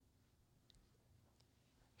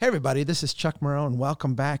Hey, everybody, this is Chuck Moreau, and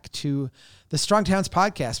welcome back to the Strong Towns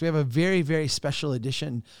Podcast. We have a very, very special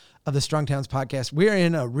edition of the Strong Towns Podcast. We're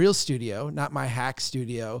in a real studio, not my hack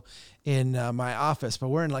studio in my office, but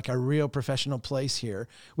we're in like a real professional place here.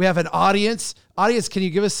 We have an audience. Audience, can you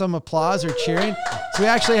give us some applause or cheering? So we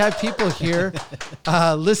actually have people here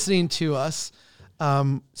listening to us.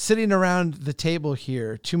 Sitting around the table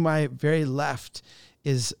here, to my very left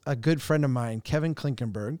is a good friend of mine, Kevin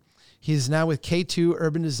Klinkenberg. He's now with K2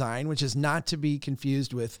 Urban Design, which is not to be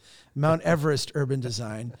confused with Mount Everest Urban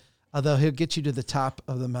Design, although he'll get you to the top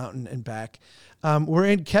of the mountain and back. We're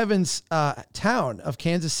in Kevin's town of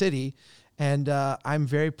Kansas City, and I'm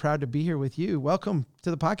very proud to be here with you. Welcome to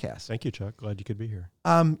the podcast. Thank you, Chuck. Glad you could be here.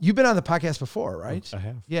 You've been on the podcast before, right? I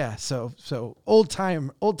have. Yeah, so old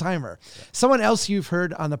timer. Yeah. Someone else you've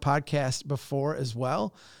heard on the podcast before as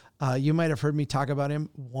well, you might have heard me talk about him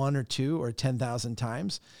 1 or 2 or 10,000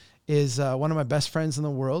 times, is one of my best friends in the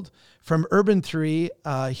world from Urban 3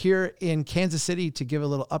 here in Kansas City to give a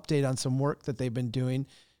little update on some work that they've been doing.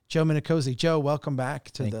 Joe Minicozy. Joe, welcome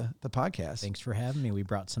back to the podcast. Thanks for having me. We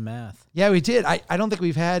brought some math. Yeah, we did. I don't think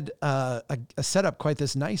we've had a setup quite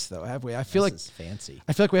this nice, though, have we? I feel This like is fancy.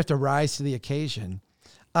 I feel like we have to rise to the occasion.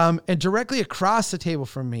 And directly across the table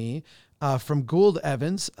from me, from Gould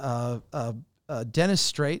Evans, Dennis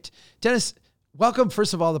Strait. Dennis, welcome,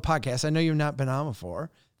 first of all, to the podcast. I know you've not been on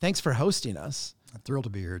before. Thanks for hosting us. I'm thrilled to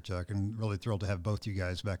be here, Chuck, and really thrilled to have both you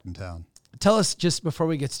guys back in town. Tell us, just before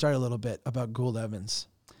we get started, a little bit about Gould Evans.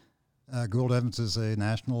 Gould Evans is a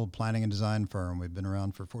national planning and design firm. We've been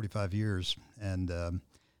around for 45 years, and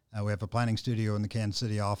we have a planning studio in the Kansas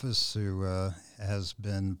City office who has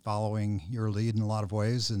been following your lead in a lot of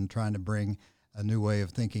ways and trying to bring a new way of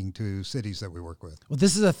thinking to cities that we work with. Well,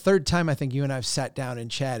 this is the third time I think you and I have sat down and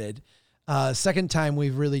chatted. Second time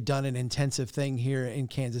we've really done an intensive thing here in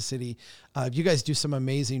Kansas City. You guys do some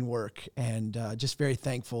amazing work, and just very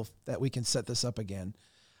thankful that we can set this up again.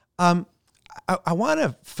 I want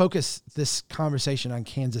to focus this conversation on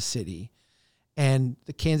Kansas City and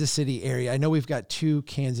the Kansas City area. I know we've got 2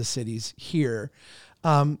 Kansas cities here.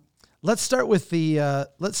 Let's start with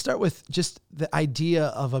just the idea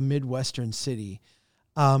of a Midwestern city.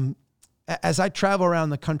 As I travel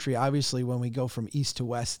around the country, obviously, when we go from east to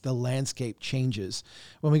west, the landscape changes.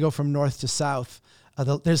 When we go from north to south,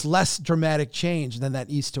 there's less dramatic change than that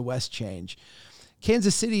east to west change.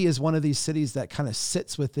 Kansas City is one of these cities that kind of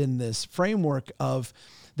sits within this framework of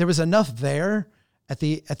there was enough there at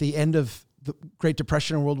the end of the Great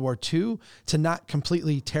Depression and World War II to not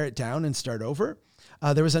completely tear it down and start over.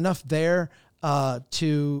 There was enough there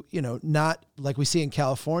to, not like we see in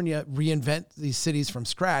California, reinvent these cities from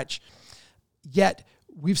scratch. Yet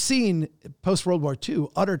we've seen post-World War II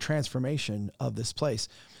utter transformation of this place.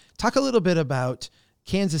 Talk a little bit about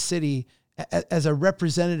Kansas City as a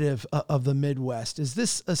representative of the Midwest. Is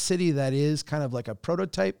this a city that is kind of like a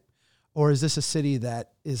prototype, or is this a city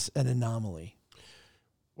that is an anomaly?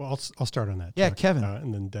 Well, I'll start on that. Yeah, Chuck. Kevin.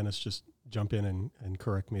 And then Dennis, just jump in and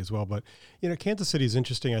correct me as well. But, Kansas City is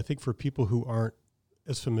interesting, I think, for people who aren't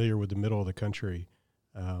as familiar with the middle of the country.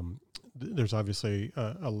 There's obviously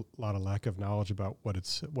a lot of lack of knowledge about what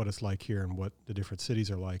it's like here and what the different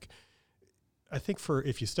cities are like. I think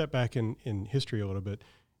if you step back in history a little bit,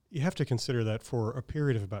 you have to consider that for a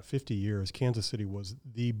period of about 50 years, Kansas City was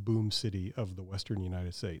the boom city of the Western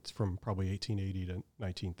United States from probably 1880 to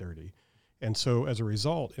 1930. And so as a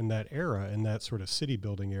result, in that era, in that sort of city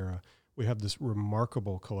building era, we have this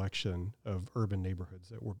remarkable collection of urban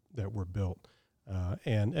neighborhoods that were built.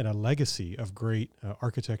 And a legacy of great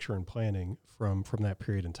architecture and planning from that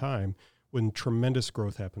period in time when tremendous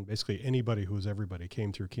growth happened. Basically, anybody who was everybody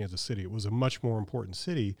came through Kansas City. It was a much more important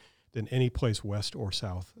city than any place west or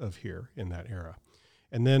south of here in that era.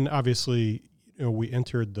 And then, obviously, we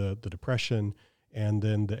entered the Depression and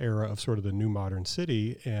then the era of sort of the new modern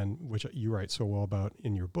city, and which you write so well about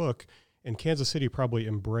in your book. And Kansas City probably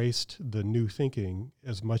embraced the new thinking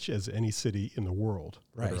as much as any city in the world,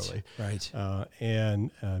 literally. Right.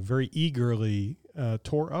 And very eagerly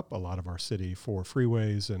tore up a lot of our city for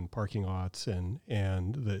freeways and parking lots and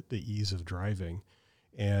the ease of driving.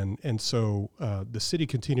 And so the city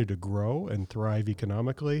continued to grow and thrive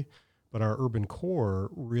economically, but our urban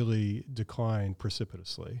core really declined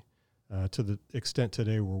precipitously to the extent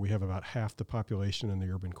today where we have about half the population in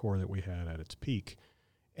the urban core that we had at its peak.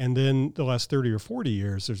 And then the last 30 or 40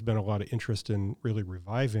 years, there's been a lot of interest in really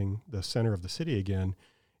reviving the center of the city again.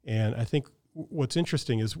 And I think what's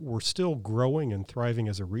interesting is we're still growing and thriving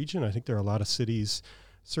as a region. I think there are a lot of cities,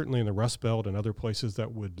 certainly in the Rust Belt and other places,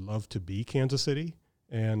 that would love to be Kansas City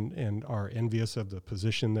and are envious of the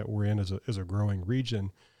position that we're in as a growing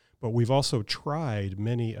region. but we've also tried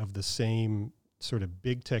many of the same sort of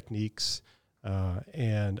big techniques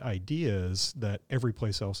and ideas that every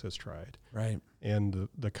place else has tried. Right. And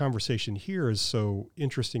the conversation here is so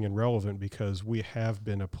interesting and relevant because we have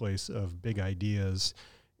been a place of big ideas,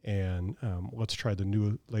 and let's try the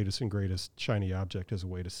new, latest and greatest shiny object as a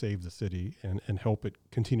way to save the city and help it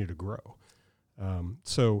continue to grow.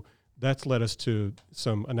 So that's led us to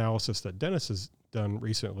some analysis that Dennis has done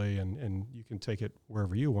recently, and you can take it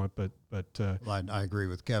wherever you want, but Well, I agree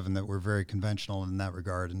with Kevin that we're very conventional in that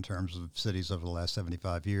regard in terms of cities over the last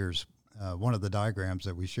 75 years. One of the diagrams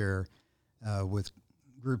that we share with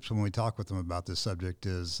groups when we talk with them about this subject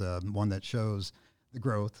is one that shows the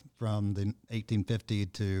growth from the 1850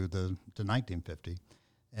 to 1950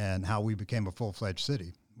 and how we became a full-fledged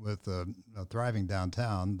city with a thriving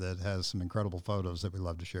downtown that has some incredible photos that we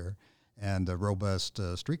love to share and a robust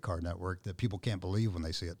streetcar network that people can't believe when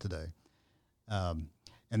they see it today. And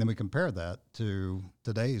then we compare that to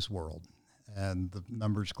today's world. And the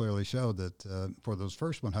numbers clearly show that for those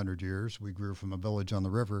first 100 years, we grew from a village on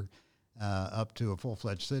the river up to a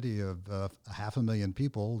full-fledged city of 500,000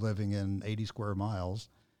 people living in 80 square miles.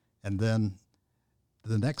 And then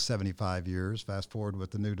the next 75 years, fast forward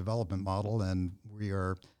with the new development model, and we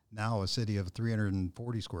are now a city of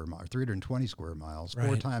 340 square miles, 320 square miles, Right.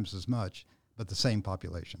 4 times as much, but the same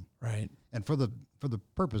population. Right. And for the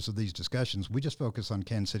purpose of these discussions, we just focus on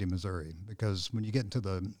Kansas City, Missouri, because when you get into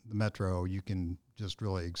the metro, you can just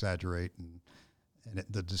really exaggerate and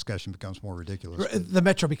the discussion becomes more ridiculous. The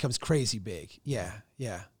metro becomes crazy big. Yeah.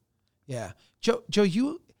 Joe,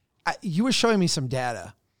 you were showing me some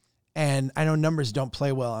data, and I know numbers don't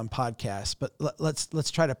play well on podcasts, but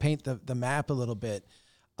let's try to paint the map a little bit.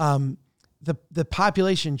 The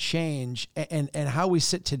population change and how we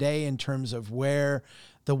sit today in terms of where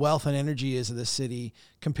the wealth and energy is of the city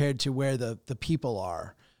compared to where the people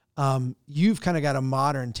are. You've kind of got a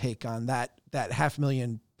modern take on that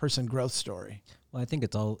 500,000 person growth story. Well, I think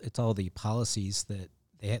it's all the policies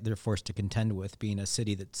that they're forced to contend with, being a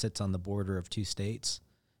city that sits on the border of 2 states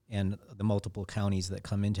and the multiple counties that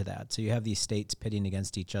come into that. So you have these states pitting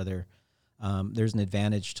against each other. There's an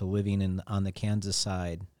advantage to living on the Kansas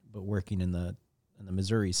side, but working in the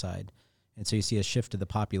Missouri side. And so you see a shift of the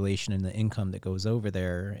population and the income that goes over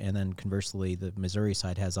there. And then conversely, the Missouri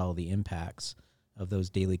side has all the impacts of those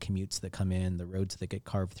daily commutes that come in, the roads that get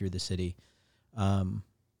carved through the city.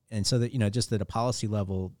 And so that, just at a policy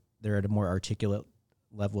level, they're at a more articulate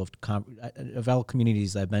level of all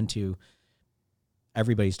communities I've been to.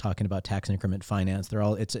 Everybody's talking about tax increment finance.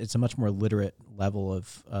 It's a much more literate level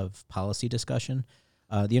of policy discussion.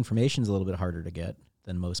 The information's a little bit harder to get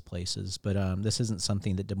than most places, but this isn't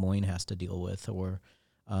something that Des Moines has to deal with, or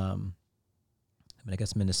I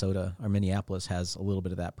guess Minnesota or Minneapolis has a little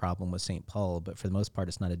bit of that problem with St. Paul, but for the most part,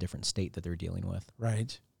 it's not a different state that they're dealing with.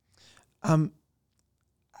 Right.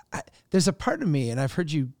 There's a part of me, and I've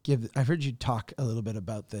heard you talk a little bit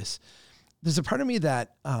about this. There's a part of me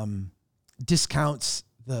that discounts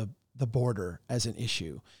the border as an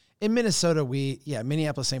issue. In Minnesota,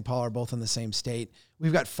 Minneapolis, St. Paul are both in the same state.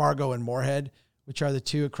 We've got Fargo and Moorhead, which are the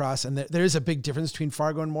two across, and there is a big difference between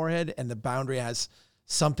Fargo and Moorhead, and the boundary has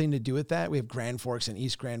something to do with that. We have Grand Forks and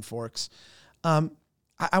East Grand Forks. I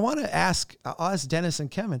want to ask, I'll ask Dennis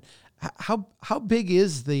and Kevin, how big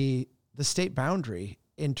is the state boundary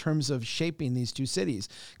in terms of shaping these 2 cities?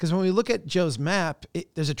 Because when we look at Joe's map,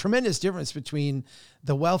 there's a tremendous difference between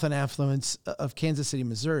the wealth and affluence of Kansas City,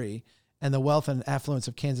 Missouri, and the wealth and affluence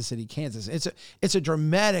of Kansas City, Kansas. It's a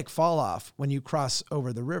dramatic fall off when you cross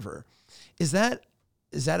over the river. Is that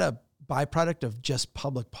a byproduct of just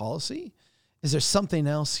public policy? Is there something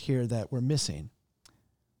else here that we're missing?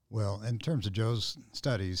 Well, in terms of Joe's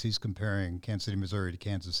studies, he's comparing Kansas City, Missouri to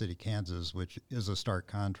Kansas City, Kansas, which is a stark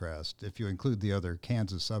contrast. If you include the other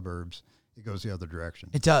Kansas suburbs, it goes the other direction.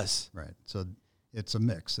 It does. Right. So it's a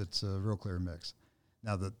mix. It's a real clear mix.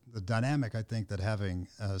 Now, the dynamic I think that having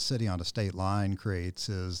a city on a state line creates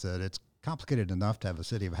is that it's complicated enough to have a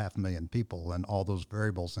city of 500,000 people and all those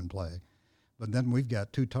variables in play. But then we've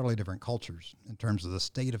got 2 totally different cultures in terms of the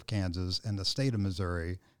state of Kansas and the state of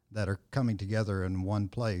Missouri that are coming together in one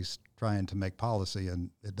place trying to make policy, and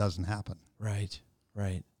it doesn't happen. Right.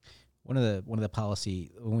 One of the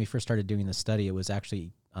policy, when we first started doing the study, it was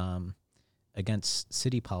actually against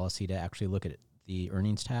city policy to actually look at the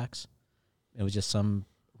earnings tax. It was just some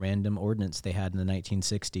random ordinance they had in the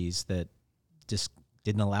 1960s that just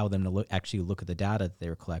didn't allow them to actually look at the data that they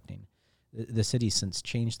were collecting. The city's since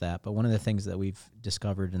changed that, but one of the things that we've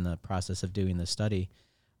discovered in the process of doing the study,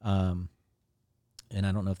 and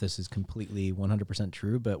I don't know if this is completely 100%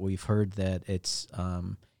 true, but we've heard that it's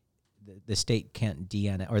the state can't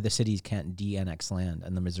or the cities can't de-annex land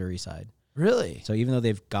on the Missouri side. Really? So even though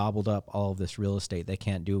they've gobbled up all of this real estate, they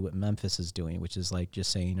can't do what Memphis is doing, which is like just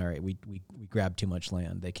saying, all right, we grabbed too much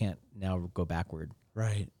land. They can't now go backward.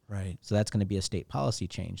 Right. So that's going to be a state policy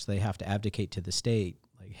change. So they have to advocate to the state,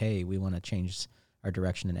 like, hey, we want to change our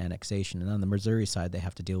direction in annexation. And on the Missouri side, they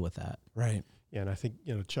have to deal with that. Right. Yeah, and I think,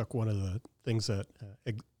 Chuck, one of the things that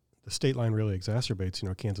the state line really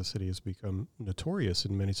exacerbates, Kansas City has become notorious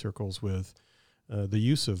in many circles with the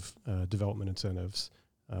use of development incentives,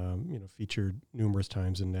 featured numerous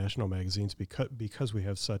times in national magazines because we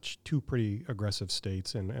have such two pretty aggressive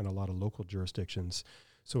states and a lot of local jurisdictions.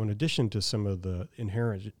 So in addition to some of the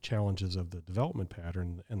inherent challenges of the development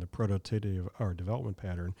pattern and the productivity of our development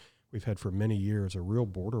pattern, we've had for many years a real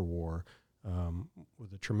border war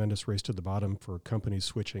with a tremendous race to the bottom for companies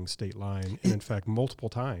switching state line, and in fact, multiple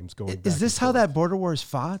times going back. Is this how that border war is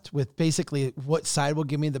fought, with basically what side will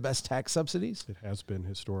give me the best tax subsidies? It has been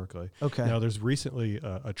historically. Okay. Now, there's recently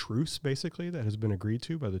a truce, basically, that has been agreed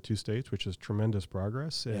to by the two states, which is tremendous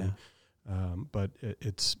progress. And, but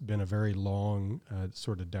it's been a very long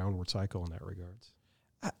sort of downward cycle in that regards.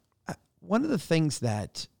 One of the things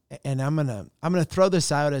that, and I'm gonna throw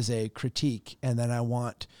this out as a critique, and then I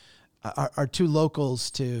want our two locals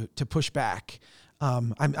to push back.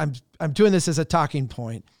 I'm doing this as a talking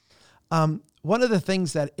point. One of the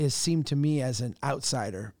things that is seemed to me as an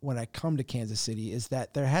outsider when I come to Kansas City is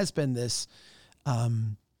that there has been this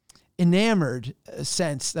enamored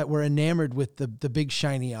sense that we're enamored with the big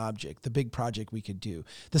shiny object, the big project we could do.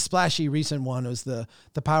 The splashy recent one was the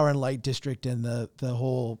Power and Light District and the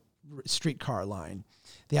whole streetcar line.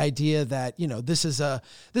 The idea that, this is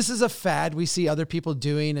a fad we see other people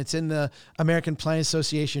doing. It's in the American Planning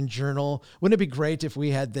Association Journal. Wouldn't it be great if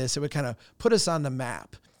we had this? It would kind of put us on the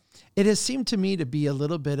map. It has seemed to me to be a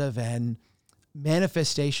little bit of an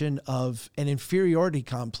manifestation of an inferiority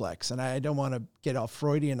complex. And I don't want to get all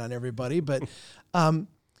Freudian on everybody, but,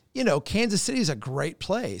 Kansas City is a great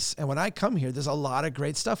place. And when I come here, there's a lot of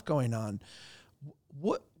great stuff going on.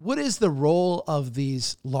 What is the role of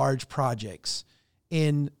these large projects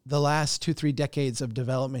in the last 2-3 decades of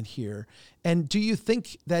development here? And do you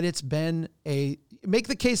think that it's been make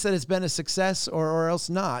the case that it's been a success or else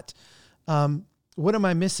not? What am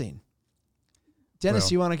I missing? Dennis,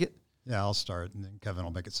 you want to get... Yeah, I'll start, and then Kevin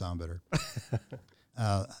will make it sound better.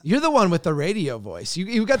 You're the one with the radio voice.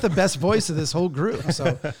 You got the best voice of this whole group.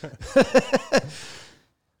 So,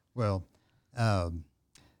 well,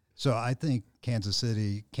 so I think Kansas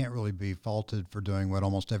City can't really be faulted for doing what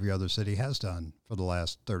almost every other city has done for the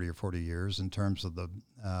last 30 or 40 years in terms of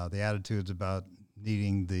the attitudes about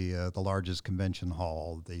needing the largest convention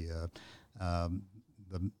hall, the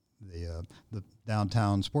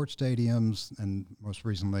downtown sports stadiums, and most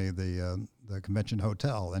recently the convention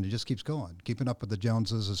hotel, and it just keeps going. Keeping up with the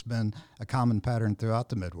Joneses has been a common pattern throughout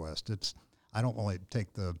the Midwest. I don't really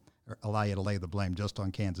allow you to lay the blame just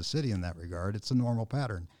on Kansas City in that regard. It's a normal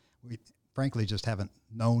pattern. We frankly just haven't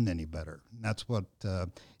known any better. And that's what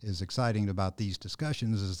is exciting about these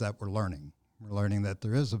discussions, is that we're learning. We're learning that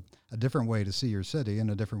there is a different way to see your city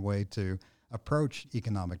and a different way to approach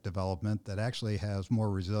economic development that actually has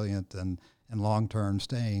more resilient and long-term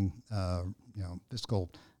staying,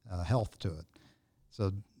 fiscal health to it.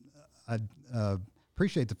 So I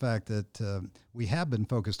appreciate the fact that we have been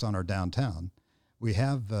focused on our downtown. We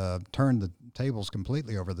have turned the tables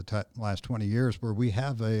completely over the last 20 years, where we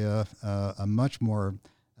have a much more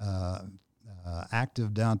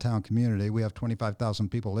active downtown community. We have 25,000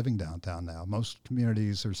 people living downtown now. Most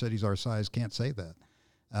communities or cities our size can't say that.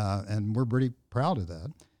 And we're pretty proud of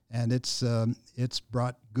that. And it's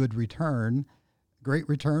brought good return. Great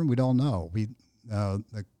return, we don't know.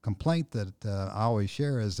 The complaint that I always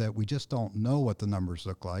share is that we just don't know what the numbers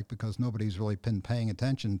look like because nobody's really been paying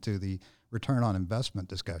attention to the return on investment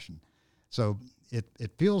discussion. So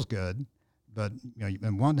it feels good, but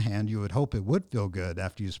on one hand, you would hope it would feel good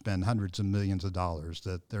after you spend hundreds of millions of dollars,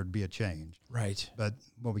 that there'd be a change. Right. But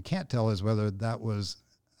what we can't tell is whether that was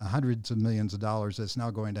hundreds of millions of dollars that's now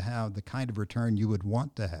going to have the kind of return you would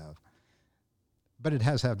want to have. But it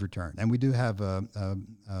has had return, and we do have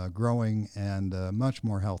a growing and much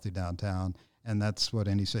more healthy downtown, and that's what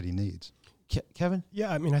any city needs. Kevin?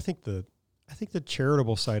 Yeah, I mean, I think the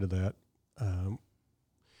charitable side of that.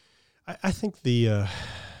 I think the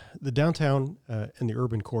downtown and the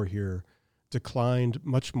urban core here declined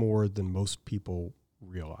much more than most people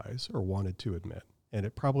realize or wanted to admit. And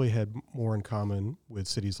it probably had more in common with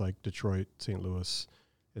cities like Detroit, St. Louis,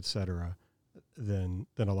 et cetera, than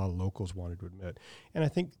a lot of locals wanted to admit. And I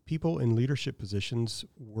think people in leadership positions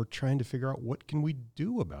were trying to figure out, what can we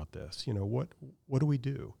do about this? What do we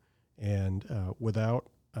do? And without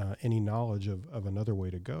any knowledge of another way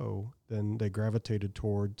to go, then they gravitated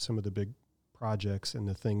toward some of the big projects and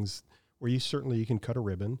the things where you can cut a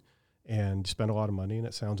ribbon and spend a lot of money, and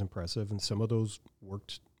it sounds impressive. And some of those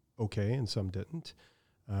worked okay and some didn't.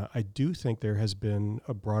 I do think there has been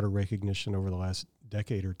a broader recognition over the last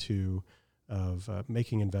decade or two of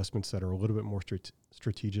making investments that are a little bit more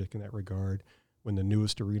strategic in that regard. When the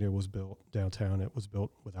newest arena was built downtown, it was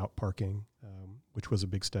built without parking, which was a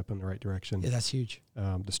big step in the right direction. Yeah, that's huge.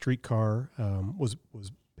 The streetcar was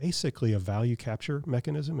basically a value capture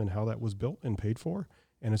mechanism in how that was built and paid for.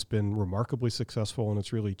 And it's been remarkably successful, and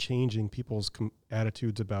it's really changing people's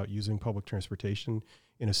attitudes about using public transportation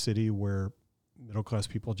in a city where middle-class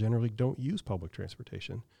people generally don't use public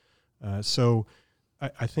transportation. So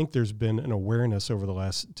I think there's been an awareness over the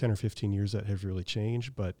last 10 or 15 years that has really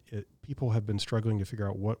changed, but people have been struggling to figure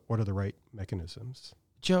out what are the right mechanisms.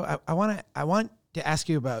 Joe, I want to ask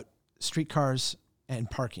you about streetcars and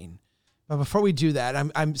parking. But before we do that,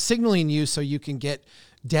 I'm signaling you so you can get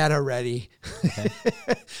data ready.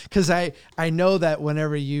 Because I know that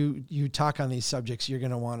whenever you talk on these subjects, you're going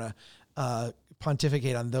to want to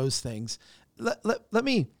pontificate on those things. Let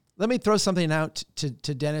me throw something out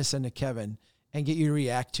to Dennis and to Kevin and get you to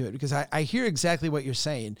react to it, because I hear exactly what you're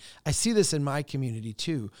saying. I see this in my community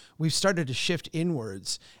too. We've started to shift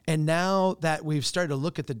inwards. And now that we've started to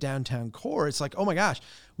look at the downtown core, it's like, oh my gosh,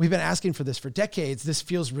 we've been asking for this for decades. This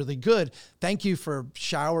feels really good. Thank you for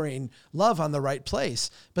showering love on the right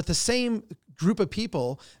place. But the same group of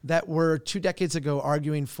people that were 2 decades ago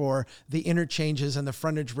arguing for the interchanges and the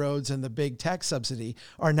frontage roads and the big tax subsidy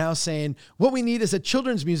are now saying what we need is a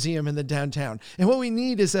children's museum in the downtown, and what we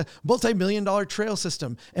need is a multi-million-dollar trail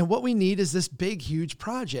system, and what we need is this big, huge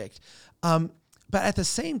project. But at the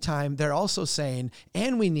same time, they're also saying,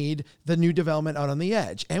 and we need the new development out on the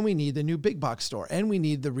edge, and we need the new big box store, and we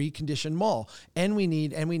need the reconditioned mall, and we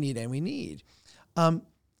need.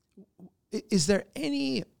 Is there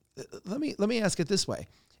any... Let me ask it this way.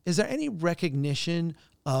 Is there any recognition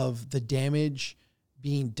of the damage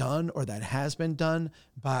being done or that has been done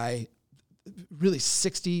by really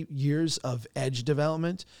 60 years of edge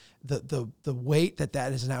development? The weight that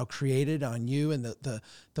has now created on you, and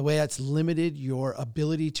the way that's limited your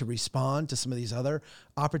ability to respond to some of these other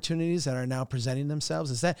opportunities that are now presenting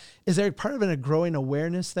themselves? Is there part of a growing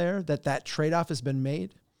awareness there that trade-off has been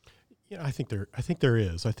made? Yeah, I think there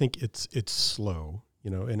is. I think it's slow.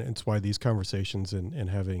 And it's why these conversations and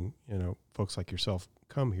having, folks like yourself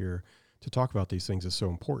come here to talk about these things is so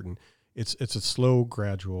important. It's a slow,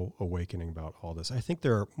 gradual awakening about all this. I think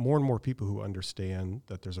there are more and more people who understand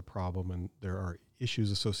that there's a problem, and there are issues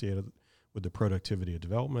associated with the productivity of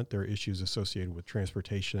development. There are issues associated with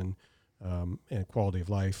transportation and quality of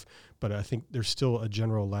life. But I think there's still a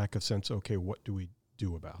general lack of sense, okay, what do we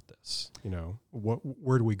do about this?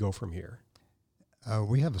 Where do we go from here?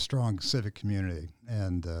 We have a strong civic community,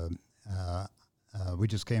 and we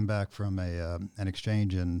just came back from an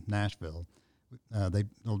exchange in Nashville. The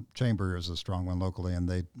chamber is a strong one locally, and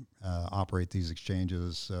they operate these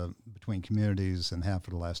exchanges between communities and have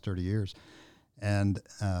for the last 30 years. And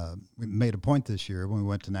we made a point this year when we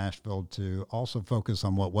went to Nashville to also focus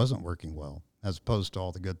on what wasn't working well, as opposed to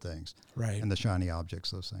all the good things, right, and the shiny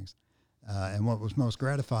objects, those things. And what was most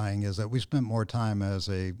gratifying is that we spent more time as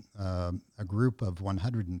a group of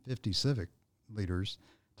 150 civic leaders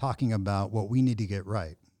talking about what we need to get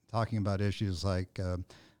right, talking about issues like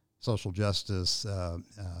social justice,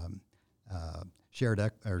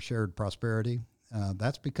 shared prosperity.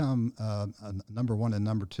 That's become number one and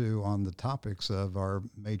number two on the topics of our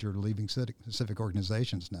major leading civic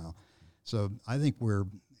organizations now. So I think we're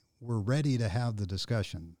ready to have the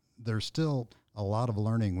discussion. There's still a lot of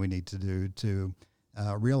learning we need to do to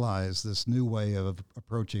realize this new way of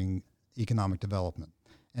approaching economic development.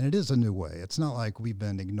 And it is a new way. It's not like we've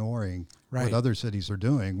been ignoring what other cities are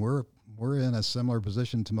doing. We're in a similar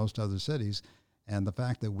position to most other cities. And the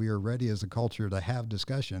fact that we are ready as a culture to have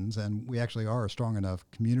discussions, and we actually are a strong enough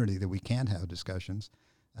community that we can have discussions,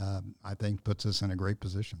 I think puts us in a great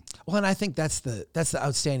position. Well, and I think that's the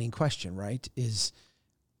outstanding question, right? Is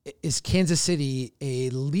Kansas City a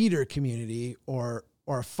leader community or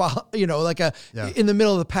in the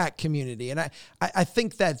middle of the pack community? And I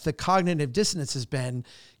think that the cognitive dissonance has been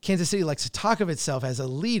Kansas City likes to talk of itself as a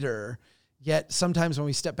leader, yet sometimes when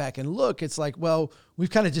we step back and look, it's like, well, we've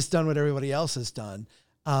kind of just done what everybody else has done.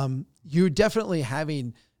 You're definitely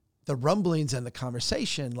having the rumblings and the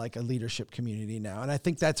conversation like a leadership community now. And I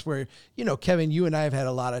think that's where, Kevin, you and I have had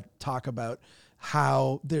a lot of talk about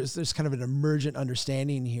how there's kind of an emergent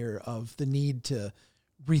understanding here of the need to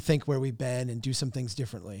rethink where we've been and do some things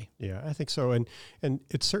differently. Yeah, I think so. And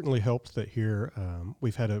it certainly helped that here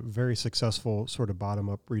we've had a very successful sort of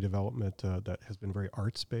bottom-up redevelopment that has been very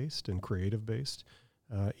arts-based and creative-based.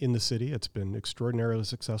 In the city, it's been extraordinarily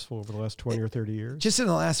successful over the last 20 or 30 years. Just in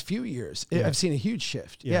the last few years, I've seen a huge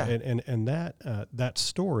shift. Yeah. And that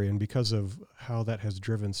story, and because of how that has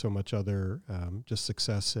driven so much other just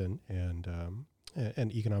success and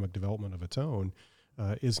economic development of its own,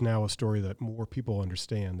 is now a story that more people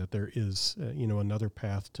understand, that there is another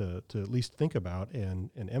path to at least think about and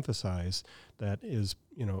emphasize that is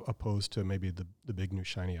opposed to maybe the big new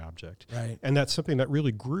shiny object. Right. And that's something that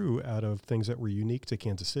really grew out of things that were unique to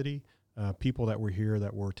Kansas City, people that were here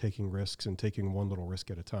that were taking risks and taking one little risk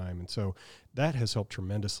at a time. And so that has helped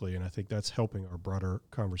tremendously, and I think that's helping our broader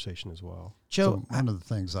conversation as well. Joe, so one of the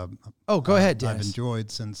things go ahead, Dennis. I've enjoyed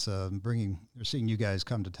since seeing you guys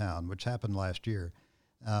come to town, which happened last year.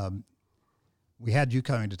 We had you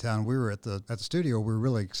coming to town. We were at the studio. We were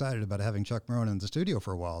really excited about having Chuck Marone in the studio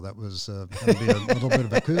for a while. That was going to be a little bit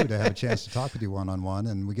of a coup to have a chance to talk with you one-on-one.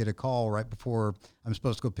 And we get a call right before I'm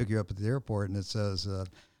supposed to go pick you up at the airport, and it says,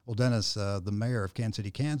 well, Dennis, the mayor of Kansas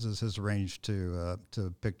City, Kansas, has arranged to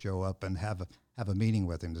pick Joe up and have a meeting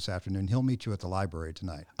with him this afternoon. He'll meet you at the library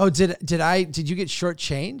tonight. Oh, did you get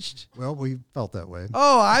shortchanged? Well, we felt that way.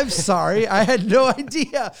 Oh, I'm sorry. I had no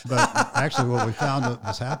idea. But actually what we found that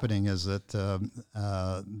was happening is that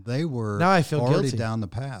they were now I feel already guilty. down the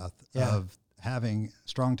path of having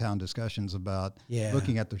strong town discussions about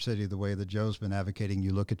looking at their city the way that Joe's been advocating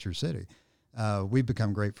you look at your city. We've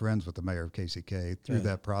become great friends with the mayor of KCK through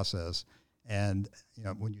that process. And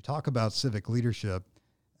when you talk about civic leadership,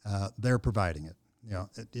 they're providing it.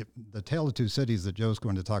 The Tale of Two Cities that Joe's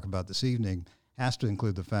going to talk about this evening has to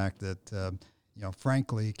include the fact that,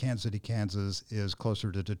 frankly, Kansas City, Kansas is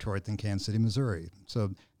closer to Detroit than Kansas City, Missouri. So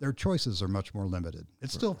their choices are much more limited. It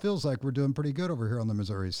still feels like we're doing pretty good over here on the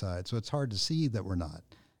Missouri side. So it's hard to see that we're not.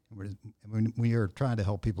 We are trying to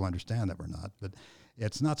help people understand that we're not. But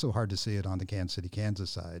it's not so hard to see it on the Kansas City, Kansas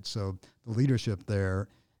side. So the leadership there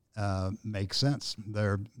makes sense.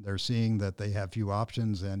 They're seeing that they have few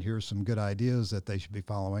options, and here's some good ideas that they should be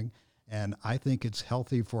following. And I think it's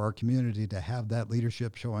healthy for our community to have that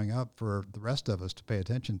leadership showing up for the rest of us to pay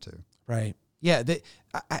attention to. Right. Yeah.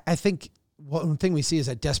 I think one thing we see is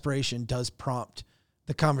that desperation does prompt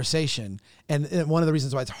the conversation. And one of the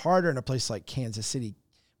reasons why it's harder in a place like Kansas City,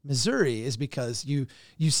 Missouri, is because you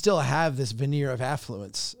still have this veneer of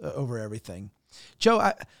affluence over everything. Joe,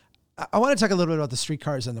 I want to talk a little bit about the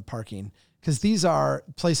streetcars and the parking, because these are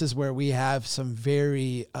places where we have some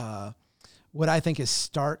very, what I think is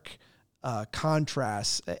stark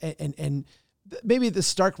contrasts and maybe the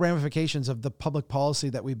stark ramifications of the public policy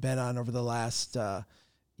that we've been on over the last,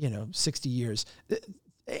 60 years.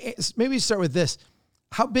 Maybe start with this.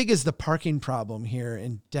 How big is the parking problem here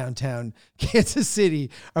in downtown Kansas City?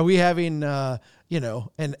 Are we having, a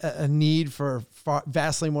need for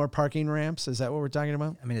vastly more parking ramps? Is that what we're talking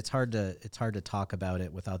about? I mean, it's hard to talk about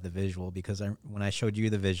it without the visual, because when I showed you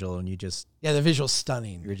the visual and the visual's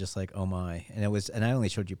stunning. You're just like, oh my. And I only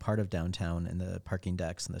showed you part of downtown and the parking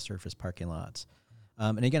decks and the surface parking lots.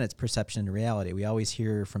 And again, it's perception and reality. We always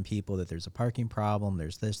hear from people that there's a parking problem,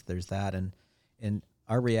 there's this, there's that. And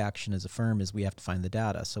our reaction as a firm is we have to find the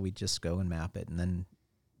data. So we just go and map it. And then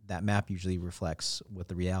that map usually reflects what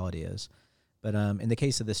the reality is. But in the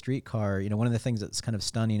case of the streetcar, one of the things that's kind of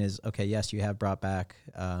stunning is, okay, yes, you have brought back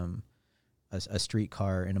a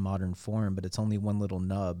streetcar in a modern form, but it's only one little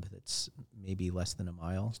nub that's maybe less than a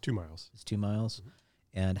mile. It's 2 miles. It's 2 miles. Mm-hmm.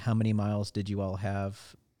 And how many miles did you all have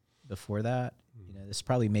before that? Mm-hmm. It's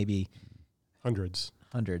probably maybe... Hundreds.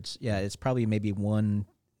 Yeah, it's probably maybe 1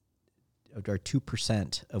 or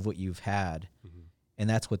 2% of what you've had. Mm-hmm. And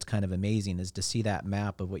that's what's kind of amazing, is to see that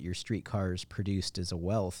map of what your streetcars produced as a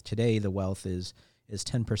wealth. Today, the wealth is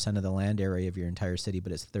 10% of the land area of your entire city,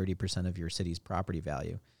 but it's 30% of your city's property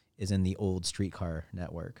value is in the old streetcar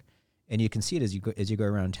network. And you can see it as you go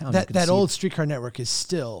around town. That old streetcar network is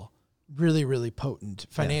still really, really potent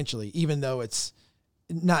financially, even though it's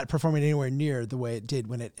not performing anywhere near the way it did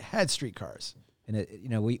when it had streetcars. And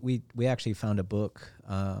we actually found a book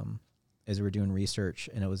as we were doing research,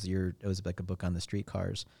 and it was like a book on the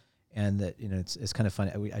streetcars, and that it's kind of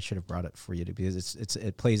funny. I should have brought it for you because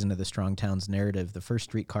it plays into the Strong Towns narrative. The first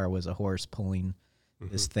streetcar was a horse pulling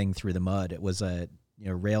this thing through the mud. It was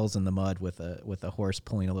rails in the mud with a horse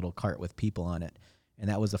pulling a little cart with people on it, and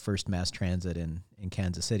that was the first mass transit in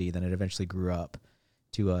Kansas City. Then it eventually grew up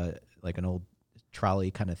to an old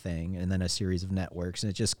trolley kind of thing, and then a series of networks, and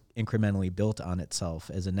it just incrementally built on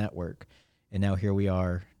itself as a network. And now here we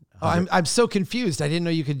are, I'm so confused. I didn't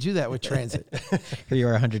know you could do that with transit. Here you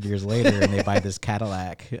are 100 years later, and they buy this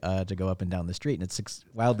Cadillac to go up and down the street, and it's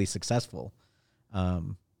wildly successful.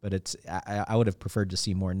 But I would have preferred to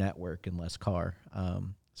see more network and less car,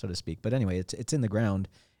 so to speak. But anyway, it's in the ground,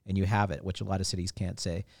 and you have it, which a lot of cities can't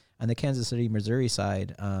say. On the Kansas City, Missouri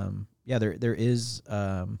side, there is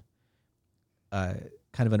kind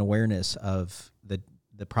of an awareness of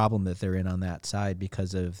the problem that they're in on that side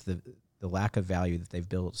because of the lack of value that they've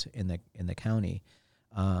built in the county,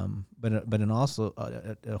 but in also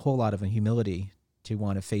a whole lot of humility to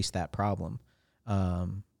want to face that problem.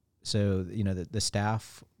 So the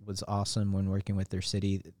staff was awesome when working with their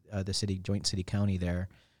city, the city joint city county there,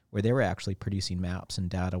 where they were actually producing maps and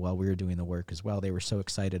data while we were doing the work as well. They were so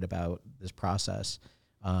excited about this process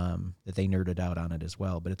that they nerded out on it as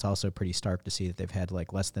well. But it's also pretty stark to see that they've had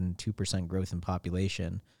like less than 2% growth in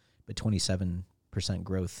population, but 27%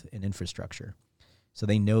 growth in infrastructure. So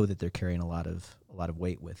they know that they're carrying a lot of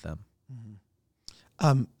weight with them. Mm-hmm.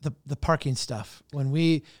 The parking stuff. When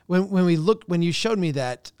you showed me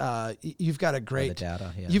that, you've got a great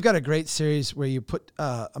data. Yeah. You've got a great series where you put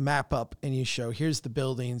a map up and you show here's the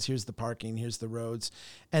buildings, here's the parking, here's the roads,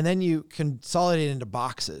 and then you consolidate into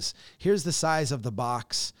boxes. Here's the size of the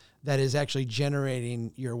box that is actually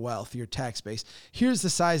generating your wealth, your tax base. Here's the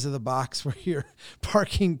size of the box where you're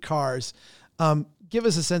parking cars. Give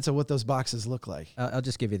us a sense of what those boxes look like. I'll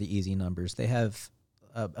just give you the easy numbers. They have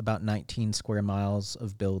about 19 square miles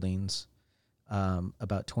of buildings,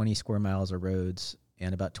 about 20 square miles of roads,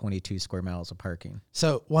 and about 22 square miles of parking.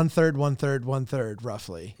 So 1/3, 1/3, 1/3,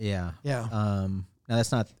 roughly. Yeah. Yeah. Now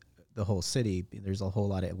that's not the whole city. There's a whole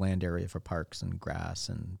lot of land area for parks and grass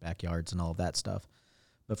and backyards and all of that stuff.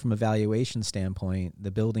 But from a valuation standpoint,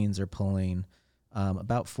 the buildings are pulling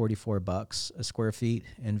about $44 a square feet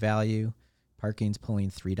in value. Parking's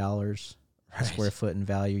pulling $3 a square foot in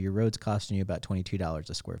value. Your road's costing you about $22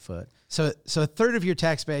 a square foot. So a third of your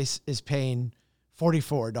tax base is paying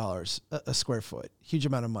 $44 a square foot. Huge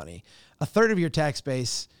amount of money. A third of your tax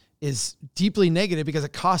base is deeply negative because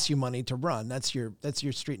it costs you money to run. That's your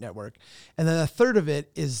street network. And then a third of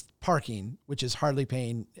it is parking, which is hardly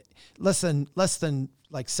paying less than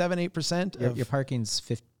like 7-8% of your parking's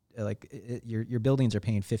your buildings are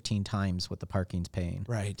paying 15 times what the parking's paying.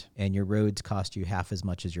 Right. And your roads cost you half as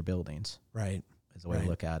much as your buildings. Right. Is the way to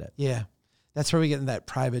look at it. Yeah. That's where we get in that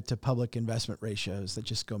private to public investment ratios that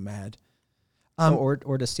just go mad. Or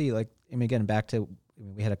to see, again, back to,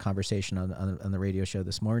 we had a conversation on the radio show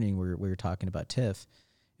this morning where we were talking about TIF.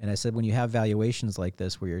 And I said, when you have valuations like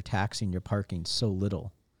this where you're taxing your parking so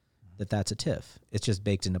little, that's a TIF. It's just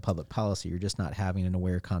baked into public policy. You're just not having an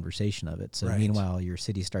aware conversation of it. So meanwhile, your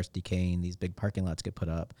city starts decaying, these big parking lots get put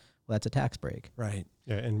up. Well, that's a tax break. Right.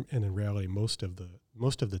 Yeah, and in reality, most of the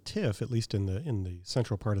TIF, at least in the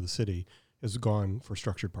central part of the city, is gone for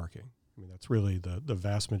structured parking. I mean, that's really the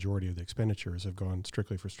vast majority of the expenditures have gone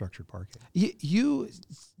strictly for structured parking. You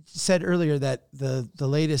said earlier that the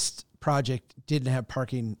latest project didn't have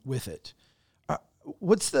parking with it.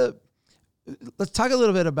 Let's talk a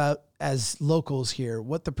little bit about, as locals here,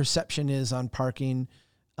 what the perception is on parking.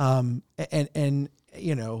 I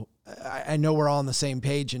know we're all on the same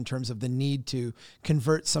page in terms of the need to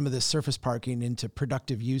convert some of this surface parking into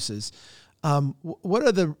productive uses.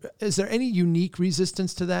 Is there any unique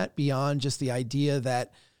resistance to that beyond just the idea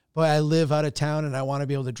that, boy, I live out of town and I want to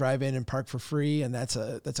be able to drive in and park for free, and that's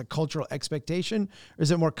a cultural expectation, or is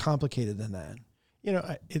it more complicated than that?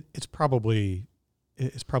 It's probably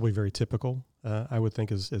very typical. I would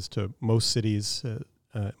think as to most cities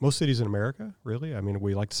in America, really. I mean,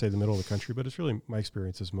 we like to say the middle of the country, but it's really, my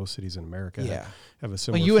experience is most cities in America have a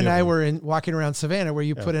similar. Well, you and I were walking around Savannah where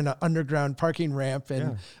you put in an underground parking ramp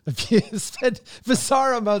and spent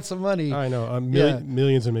bizarre amounts of money. I know,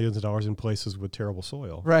 millions and millions of dollars in places with terrible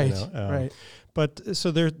soil. Right, right. But so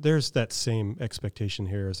there's that same expectation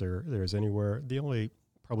here as there is anywhere. The only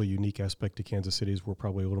probably unique aspect to Kansas City is we're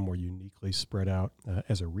probably a little more uniquely spread out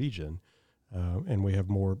as a region. And we have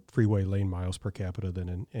more freeway lane miles per capita than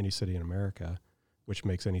in any city in America, which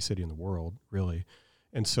makes any city in the world, really.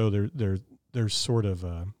 And so there's sort of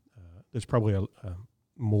there's probably a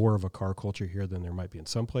more of a car culture here than there might be in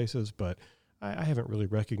some places, but I haven't really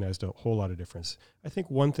recognized a whole lot of difference. I think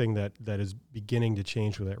one thing that is beginning to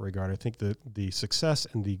change with that regard, I think the success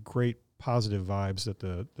and the great positive vibes that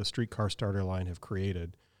the streetcar starter line have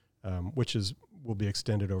created, which will be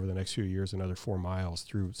extended over the next few years, another 4 miles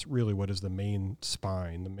through really what is the main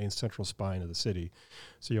central spine of the city.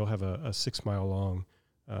 So you'll have a 6 mile long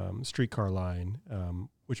streetcar line,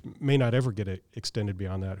 which may not ever get extended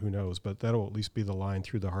beyond that, who knows, but that'll at least be the line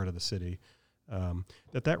through the heart of the city.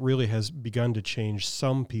 that really has begun to change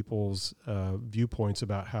some people's viewpoints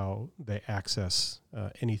about how they access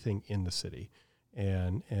anything in the city.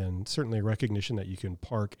 And certainly recognition that you can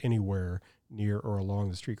park anywhere near or along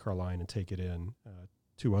the streetcar line and take it in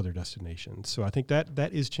to other destinations. So I think that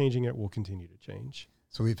is changing. It will continue to change.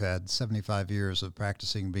 So we've had 75 years of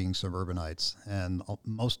practicing being suburbanites, and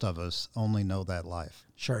most of us only know that life.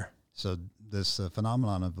 Sure. So this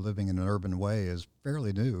phenomenon of living in an urban way is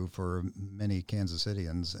fairly new for many Kansas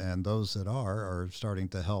Cityans, and those that are starting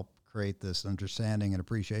to help create this understanding and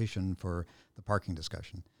appreciation for the parking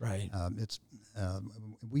discussion. Right.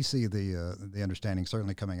 We see the understanding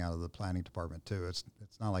certainly coming out of the planning department too. It's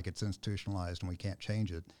not like it's institutionalized and we can't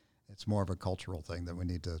change it. It's more of a cultural thing that we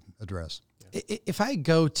need to address. If I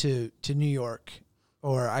go to New York,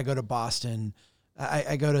 or I go to Boston,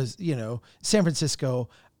 I go to San Francisco,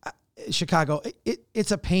 Chicago,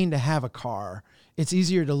 it's a pain to have a car. It's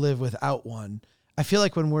easier to live without one. I feel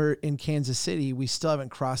like when we're in Kansas City, we still haven't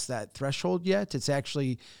crossed that threshold yet. It's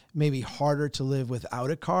actually maybe harder to live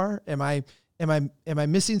without a car. Am I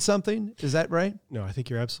missing something? Is that right? No, I think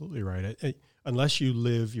you're absolutely right. Unless you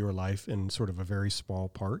live your life in sort of a very small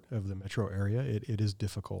part of the metro area, it is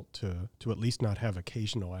difficult to at least not have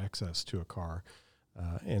occasional access to a car.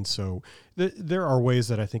 And so there are ways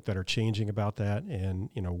that I think that are changing about that. And,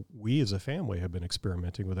 we as a family have been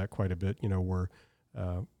experimenting with that quite a bit. We're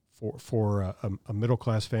for a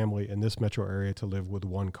middle-class family in this metro area to live with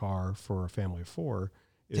one car for a family of four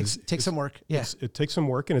takes some work. Yeah. It takes some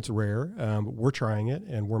work, and it's rare. We're trying it,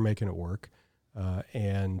 and we're making it work.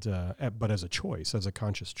 But as a choice, as a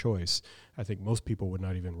conscious choice, I think most people would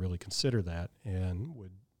not even really consider that and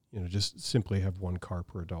would, just simply have one car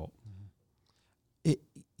per adult.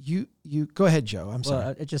 You go ahead, Joe. I'm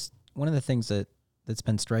sorry. It just one of the things that's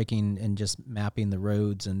been striking in just mapping the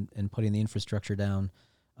roads and putting the infrastructure down,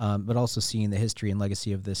 but also seeing the history and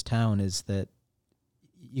legacy of this town is that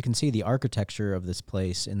you can see the architecture of this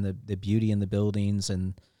place and the beauty in the buildings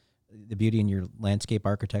and the beauty in your landscape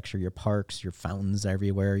architecture, your parks, your fountains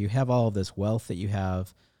everywhere. You have all of this wealth that you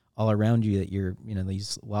have all around you that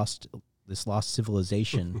this lost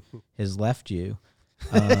civilization has left you.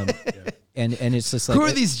 And it's just like, who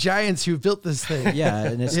are these giants who built this thing? Yeah.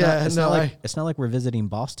 And it's not like we're visiting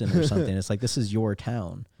Boston or something. It's like, this is your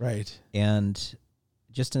town. Right. And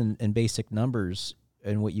just in basic numbers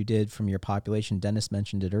and what you did from your population, Dennis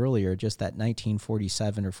mentioned it earlier, just that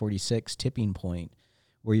 1947 or 46 tipping point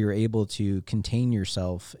where you're able to contain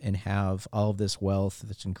yourself and have all of this wealth,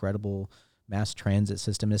 this incredible mass transit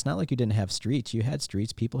system. It's not like you didn't have streets. You had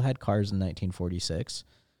streets. People had cars in 1946.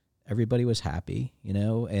 Everybody was happy,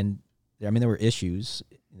 and there were issues.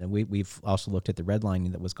 We've also looked at the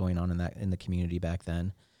redlining that was going on in the community back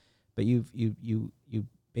then. But you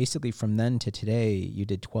basically from then to today, you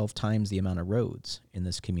did 12 times the amount of roads in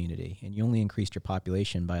this community, and you only increased your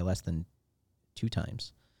population by less than 2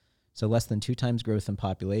 times. So less than 2 times growth in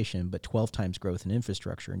population, but 12 times growth in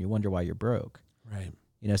infrastructure, and you wonder why you're broke. Right.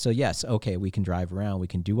 So yes, okay, we can drive around, we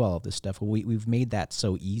can do all of this stuff. Well, we've made that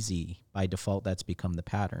so easy. By default, that's become the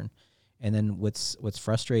pattern. And then what's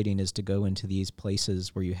frustrating is to go into these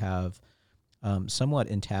places where you have somewhat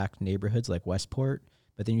intact neighborhoods like Westport,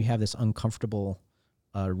 but then you have this uncomfortable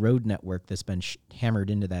road network that's been hammered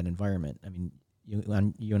into that environment. I mean,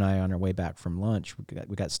 you and I on our way back from lunch,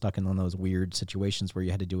 we got stuck in one of those weird situations where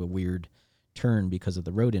you had to do a weird turn because of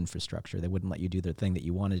the road infrastructure. They wouldn't let you do the thing that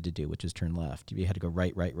you wanted to do, which is turn left. You had to go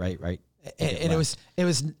right. And it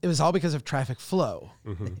was all because of traffic flow.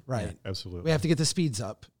 Mm-hmm. Right. Yeah, absolutely. We have to get the speeds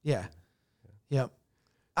up. Yeah.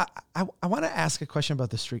 I want to ask a question about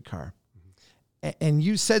the streetcar. And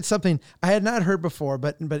you said something I had not heard before,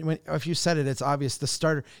 but if you said it, it's obvious. The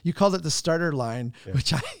starter, you called it the starter line,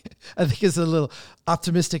 which I think is a little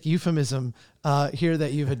optimistic euphemism here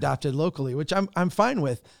that you've adopted locally, which I'm fine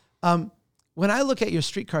with. When I look at your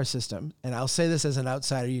streetcar system, and I'll say this as an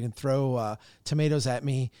outsider, you can throw tomatoes at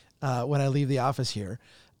me when I leave the office here.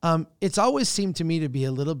 It's always seemed to me to be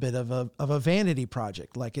a little bit of a vanity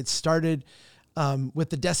project. Like it started with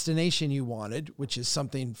the destination you wanted, which is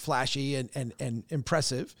something flashy and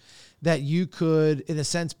impressive that you could, in a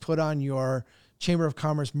sense, put on your Chamber of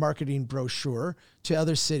Commerce marketing brochure to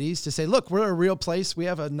other cities to say, look, we're a real place. We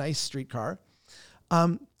have a nice streetcar.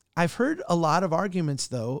 I've heard a lot of arguments,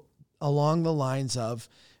 though, along the lines of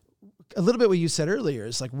a little bit what you said earlier.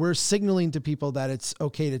 It's like we're signaling to people that it's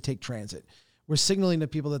okay to take transit. We're signaling to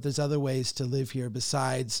people that there's other ways to live here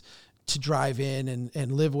besides to drive in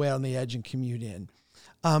and live way on the edge and commute in.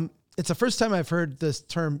 It's the first time I've heard this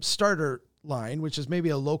term starter line, which is maybe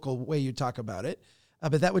a local way you talk about it,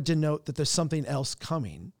 but that would denote that there's something else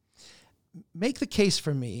coming. Make the case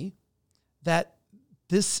for me that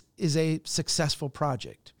this is a successful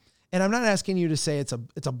project. And I'm not asking you to say it's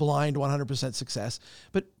a blind 100% success,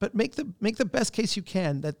 but make the best case you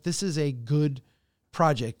can that this is a good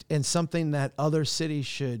project and something that other cities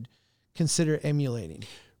should consider emulating.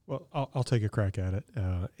 Well, I'll take a crack at it.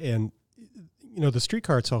 And the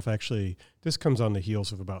streetcar itself, actually, this comes on the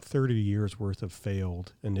heels of about 30 years worth of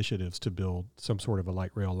failed initiatives to build some sort of a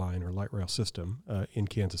light rail line or light rail system in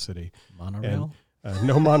Kansas City. Monorail?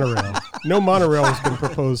 No monorail. No monorail has been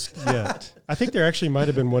proposed yet. I think there actually might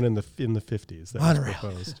have been one in the 50s that was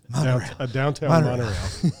proposed. A downtown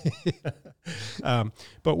monorail.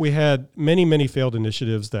 But we had many failed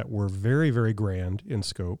initiatives that were very, very grand in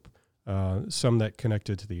scope. Some that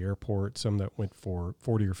connected to the airport, some that went for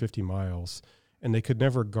 40 or 50 miles, and they could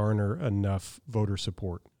never garner enough voter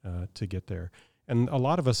support to get there. And a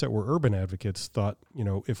lot of us that were urban advocates thought,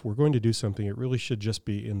 if we're going to do something, it really should just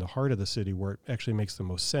be in the heart of the city where it actually makes the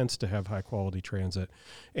most sense to have high quality transit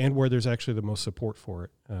and where there's actually the most support for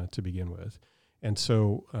it to begin with. And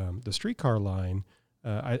so the streetcar line,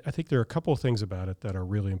 I think there are a couple of things about it that are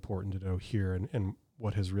really important to know here and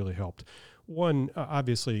what has really helped. One,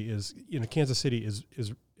 obviously, is Kansas City is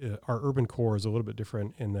our urban core is a little bit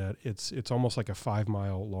different in that it's almost like a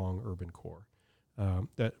 5-mile long urban core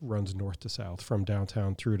that runs north to south from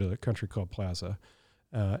downtown through to the Country Club Plaza,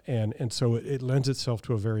 and so it lends itself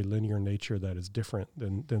to a very linear nature that is different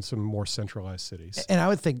than some more centralized cities. And I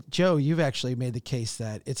would think, Joe, you've actually made the case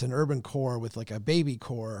that it's an urban core with like a baby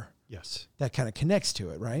core. Yes, that kind of connects to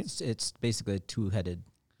it, right? It's basically a two-headed.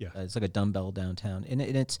 Yeah, it's like a dumbbell downtown, and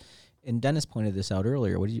it's. And Dennis pointed this out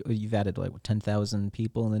earlier. You've added like 10,000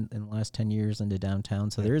 people in the last 10 years into downtown,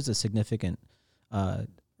 so there is a significant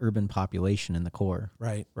urban population in the core.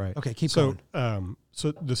 Right. Right. Okay, keep going.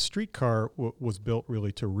 So the streetcar was built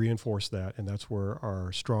really to reinforce that, and that's where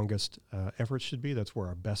our strongest efforts should be. That's where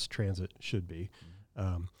our best transit should be.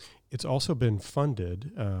 It's also been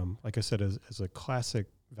funded, like I said, as a classic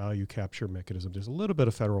value capture mechanism. There's a little bit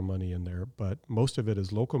of federal money in there, but most of it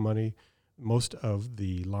is local money. Most of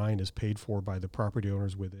the line is paid for by the property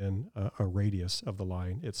owners within a radius of the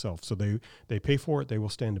line itself. So they pay for it. They will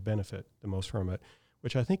stand to benefit the most from it,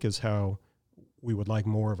 which I think is how we would like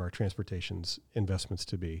more of our transportation's investments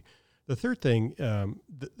to be. The third thing,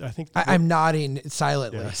 I think... I'm nodding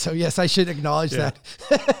silently. Yeah. So, yes, I should acknowledge that.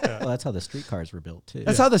 Well, that's how the streetcars were built, too.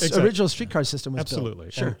 That's how the original streetcar system was built.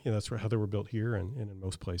 Absolutely. Sure. And, that's how they were built here and in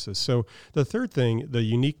most places. So the third thing, the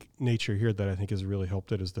unique nature here that I think has really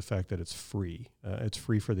helped it is the fact that it's free. It's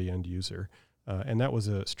free for the end user. And that was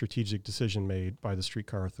a strategic decision made by the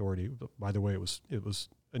Streetcar Authority. By the way, it was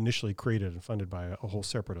initially created and funded by a whole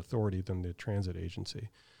separate authority than the transit agency.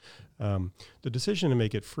 The decision to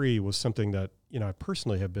make it free was something that I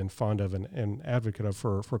personally have been fond of and advocate of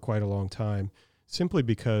for quite a long time, simply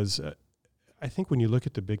because I think when you look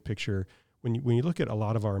at the big picture, when you look at a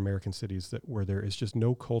lot of our American cities where there is just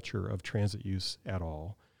no culture of transit use at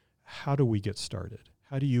all, how do we get started?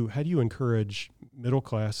 How do you encourage middle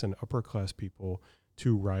class and upper class people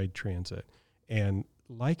to ride transit? And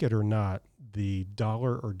like it or not, the $1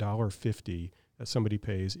 or $1.50 that somebody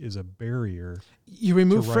pays is a barrier. You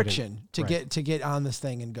remove friction to get on this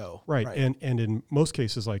thing and go. Right. And in most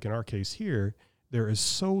cases, like in our case here, there is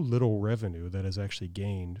so little revenue that is actually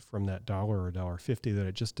gained from that $1 or $1.50 that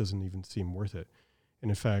it just doesn't even seem worth it.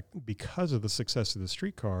 And in fact, because of the success of the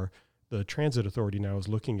streetcar, the Transit Authority now is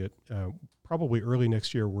looking at probably early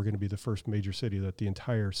next year, we're going to be the first major city that the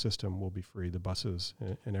entire system will be free, the buses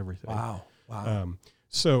and everything. Wow.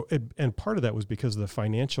 And part of that was because the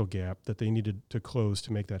financial gap that they needed to close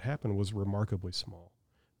to make that happen was remarkably small.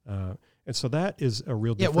 And so that is a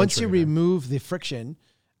real differentiator. Yeah, once you remove the friction,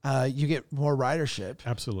 you get more ridership.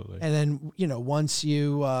 Absolutely. And then, once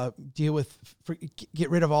you get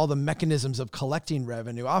rid of all the mechanisms of collecting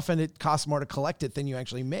revenue, often it costs more to collect it than you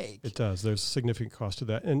actually make. It does. There's significant cost to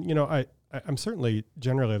that. And, I'm certainly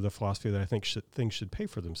generally of the philosophy that I think things should pay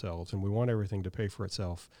for themselves, and we want everything to pay for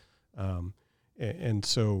itself. And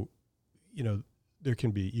so, you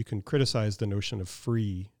can criticize the notion of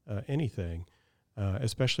free anything,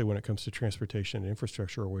 especially when it comes to transportation and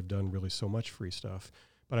infrastructure, where we've done really so much free stuff.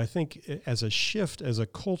 But I think as a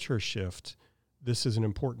culture shift, this is an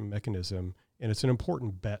important mechanism, and it's an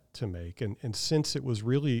important bet to make. And since it's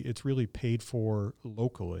really paid for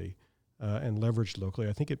locally and leveraged locally,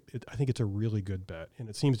 I think it's a really good bet, and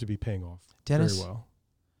it seems to be paying off Dennis, very well.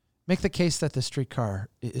 Make the case that the streetcar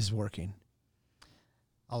is working.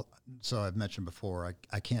 So I've mentioned before,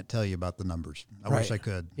 I can't tell you about the numbers. I Right. wish I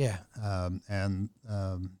could. Yeah.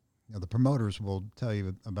 The promoters will tell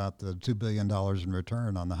you about the $2 billion in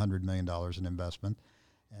return on the $100 million in investment,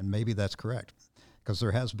 and maybe that's correct. because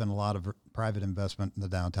there has been a lot of private investment in the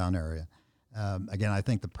downtown area. Again, I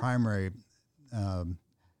think the primary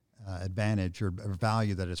advantage or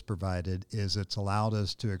value that it's provided is it's allowed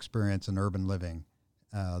us to experience an urban living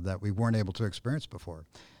that we weren't able to experience before.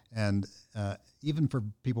 And even for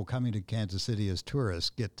people coming to Kansas City as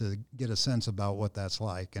tourists, get a sense about what that's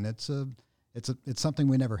like. And it's something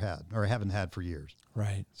we never had or haven't had for years.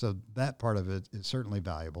 Right. So that part of it is certainly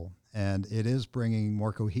valuable. And it is bringing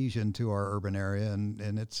more cohesion to our urban area,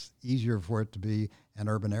 and it's easier for it to be an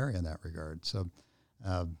urban area in that regard. So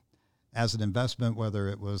as an investment, whether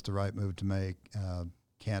it was the right move to make,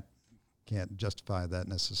 can't justify that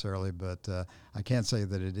necessarily, but I can say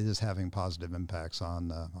that it is having positive impacts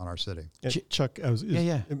on our city. Chuck,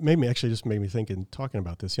 it made me think in talking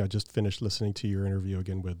about this. I just finished listening to your interview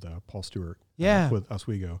again with Paul Stewart. With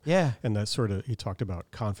Oswego. Yeah. And that he talked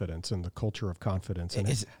about confidence and the culture of confidence and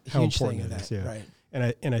it's how huge important thing it is. That, Yeah.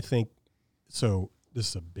 right. And I think so. This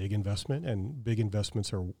is a big investment, and big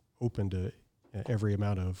investments are open to every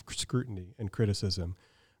amount of scrutiny and criticism.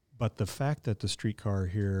 But the fact that the streetcar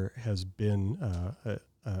here has been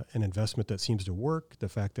an investment that seems to work, the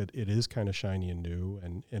fact that it is kind of shiny and new,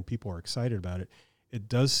 and people are excited about it, it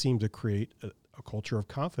does seem to create a culture of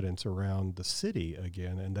confidence around the city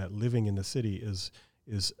again, and that living in the city is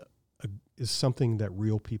something that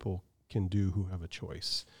real people can do who have a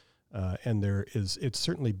choice. And it's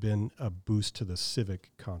certainly been a boost to the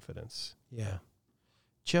civic confidence. Yeah.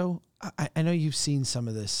 Joe, I know you've seen some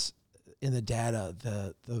of this in the data,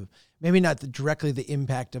 the maybe not directly the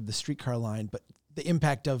impact of the streetcar line, but the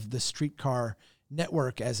impact of the streetcar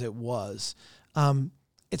network as it was.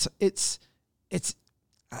 It's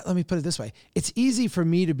let me put it this way. It's easy for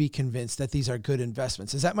me to be convinced that these are good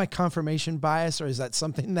investments. Is that my confirmation bias, or is that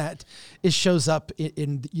something that shows up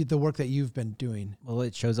in the work that you've been doing? Well,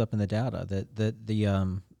 it shows up in the data that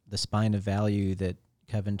the spine of value that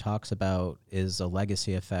Kevin talks about is a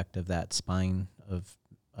legacy effect of that spine of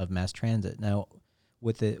mass transit. Now,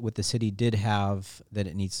 what the city did have that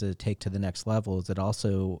it needs to take to the next level is it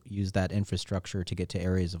also used that infrastructure to get to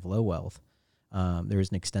areas of low wealth. There is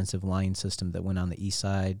an extensive line system that went on the east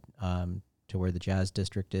side to where the Jazz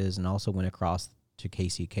District is, and also went across to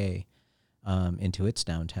KCK into its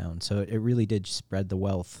downtown. So it really did spread the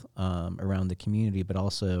wealth around the community, but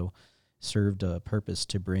also served a purpose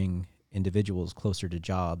to bring individuals closer to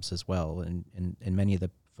jobs as well, and many of the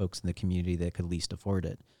folks in the community that could least afford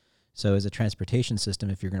it. So as a transportation system,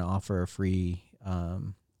 if you're going to offer a free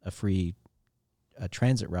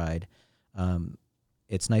transit ride,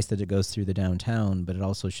 it's nice that it goes through the downtown, but it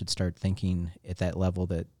also should start thinking at that level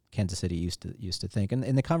that Kansas City used to think.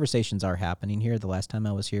 And the conversations are happening here. The last time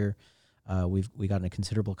I was here, we got in a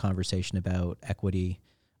considerable conversation about equity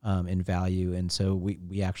and value, and so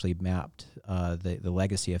we actually mapped the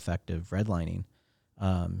legacy effect of redlining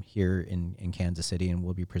here in Kansas City, and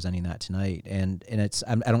we'll be presenting that tonight. And it's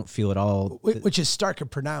I don't feel at all, which is stark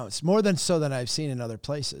and pronounced, more than I've seen in other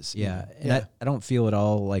places. Yeah, and I don't feel at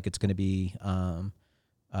all like it's going to be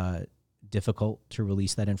difficult to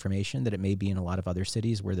release that information that it may be in a lot of other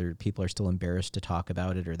cities where people are still embarrassed to talk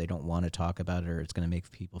about it, or they don't want to talk about it, or it's going to make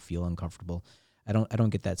people feel uncomfortable. I don't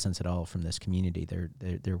get that sense at all from this community.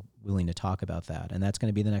 They're willing to talk about that, and that's going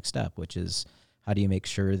to be the next step, which is how do you make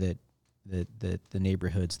sure that the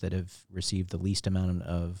neighborhoods that have received the least amount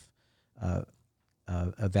of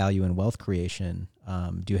value and wealth creation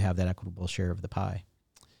do have that equitable share of the pie.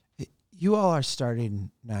 You all are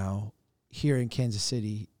starting now here in Kansas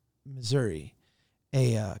City, Missouri,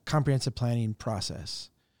 a comprehensive planning process.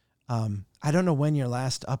 I don't know when your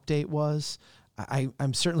last update was.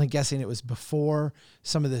 I'm certainly guessing it was before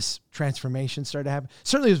some of this transformation started to happen.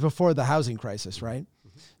 Certainly it was before the housing crisis, right?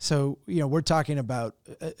 Mm-hmm. So, we're talking about,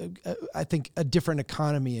 I think, a different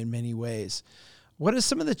economy in many ways. What are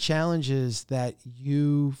some of the challenges that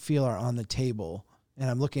you feel are on the table? And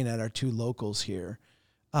I'm looking at our two locals here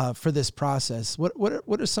for this process.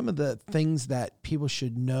 What are some of the things that people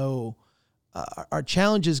should know are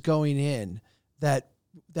challenges going in that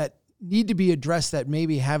need to be addressed that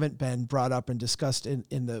maybe haven't been brought up and discussed in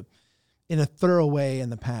a thorough way in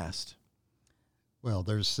the past? Well,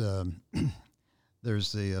 there's the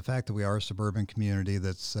fact that we are a suburban community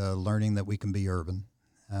that's learning that we can be urban,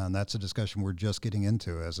 and that's a discussion we're just getting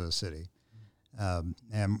into as a city,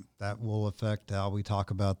 and that will affect how we talk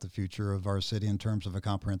about the future of our city in terms of a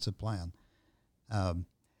comprehensive plan.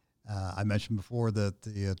 I mentioned before that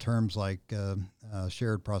the terms like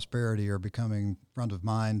shared prosperity are becoming front of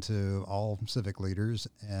mind to all civic leaders,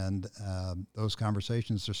 and those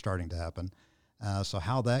conversations are starting to happen. So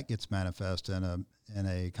how that gets manifest in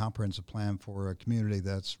a comprehensive plan for a community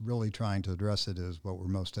that's really trying to address it is what we're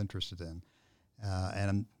most interested in.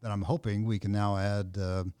 and I'm hoping we can now add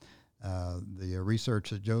the research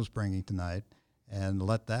that Joe's bringing tonight and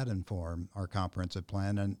let that inform our comprehensive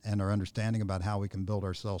plan and our understanding about how we can build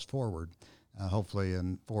ourselves forward, hopefully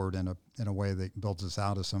forward in a way that builds us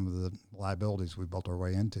out of some of the liabilities we built our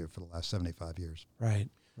way into for the last 75 years. Right.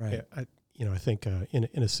 Yeah, I think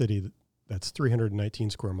in a city that's 319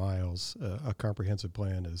 square miles, a comprehensive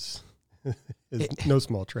plan is no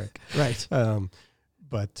small trick. Right.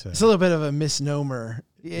 But it's a little bit of a misnomer.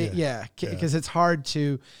 Yeah. Because it's hard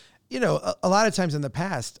to, a lot of times in the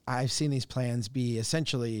past, I've seen these plans be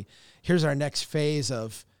essentially, here's our next phase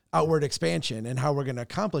of outward expansion and how we're going to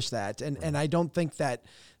accomplish that. And I don't think that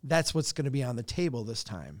that's what's going to be on the table this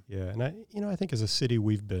time. Yeah. And I think as a city,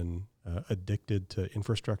 we've been addicted to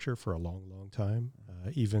infrastructure for a long, long time.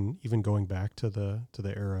 Even going back to the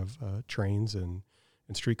era of trains and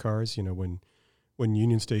streetcars. When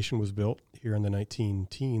Union Station was built here in the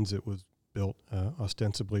 19-teens, it was built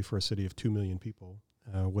ostensibly for a city of 2 million people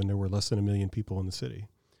when there were less than 1 million people in the city.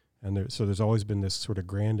 And so there's always been this sort of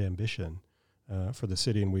grand ambition for the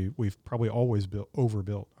city, and we've probably always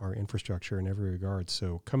overbuilt our infrastructure in every regard.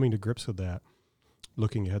 So coming to grips with that,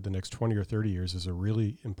 looking ahead the next 20 or 30 years is a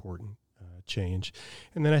really important change.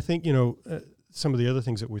 And then I think, some of the other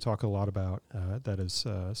things that we talk a lot about that is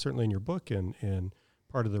certainly in your book and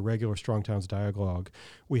part of the regular Strong Towns dialogue,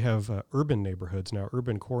 we have urban neighborhoods, now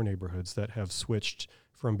urban core neighborhoods that have switched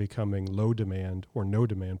from becoming low demand or no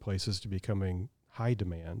demand places to becoming high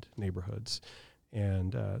demand neighborhoods.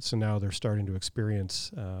 And so now they're starting to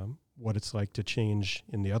experience what it's like to change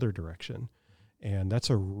in the other direction. And that's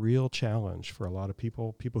a real challenge for a lot of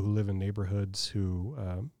people who live in neighborhoods who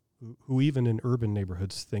even in urban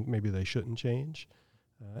neighborhoods think maybe they shouldn't change.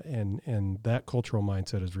 And that cultural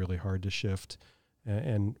mindset is really hard to shift.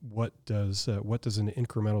 And what does an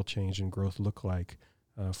incremental change in growth look like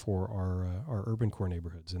for our urban core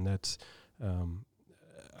neighborhoods? And that's,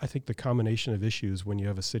 I think, the combination of issues when you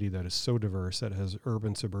have a city that is so diverse, that has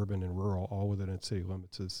urban, suburban, and rural all within its city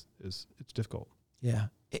limits is it's difficult. Yeah,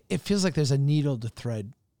 it feels like there's a needle to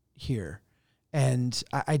thread here, and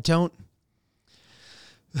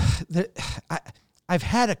I've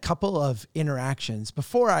had a couple of interactions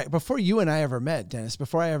before you and I ever met, Dennis,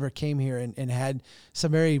 before I ever came here and had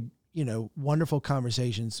some very, wonderful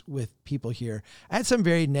conversations with people here. I had some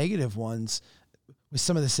very negative ones with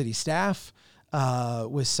some of the city staff,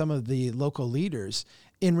 with some of the local leaders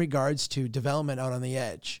in regards to development out on the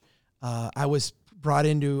edge. I was brought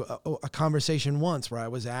into a conversation once where I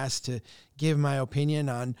was asked to give my opinion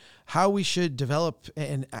on how we should develop.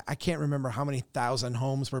 And I can't remember how many thousand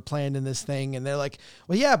homes were planned in this thing. And they're like,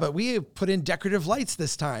 well, yeah, but we put in decorative lights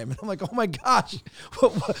this time. And I'm like, oh my gosh,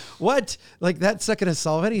 what? Like, that's not going to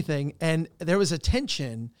solve anything. And there was a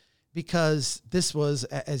tension because this was,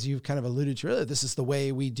 as you've kind of alluded to earlier, this is the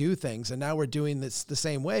way we do things. And now we're doing this the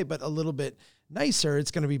same way, but a little bit nicer.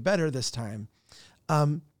 It's going to be better this time.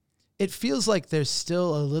 It feels like there's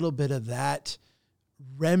still a little bit of that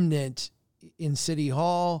remnant in City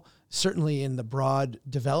Hall, certainly in the broad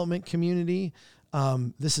development community.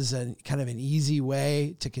 This is a kind of an easy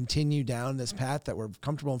way to continue down this path that we're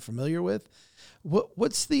comfortable and familiar with. What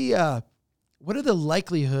are the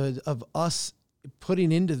likelihood of us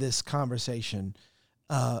putting into this conversation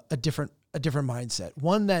a different mindset?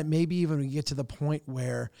 One that maybe even we get to the point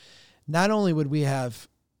where not only would we have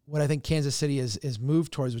what I think Kansas City is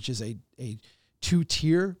moved towards, which is a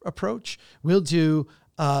two-tier approach. We'll do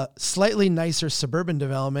slightly nicer suburban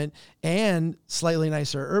development and slightly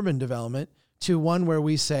nicer urban development, to one where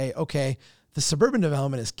we say, okay, the suburban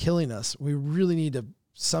development is killing us. We really need to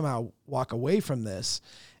somehow walk away from this,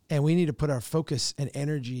 and we need to put our focus and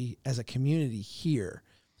energy as a community here.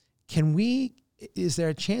 Is there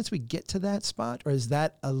a chance we get to that spot, or is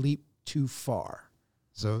that a leap too far?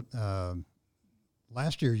 So,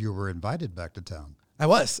 last year you were invited back to town. I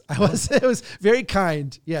was. It was very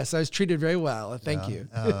kind. Yes, I was treated very well. Thank you.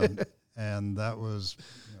 And that was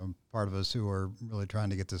part of us who were really trying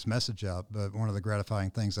to get this message out. But one of the gratifying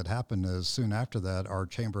things that happened is soon after that, our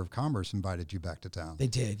Chamber of Commerce invited you back to town. They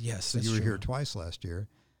did, yes. So you were here twice last year.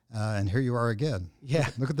 And here you are again. Yeah.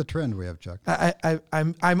 Look at the trend we have, Chuck.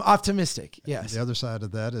 I'm optimistic. Yes. The other side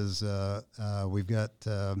of that is we've got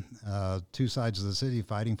two sides of the city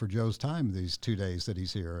fighting for Joe's time these 2 days that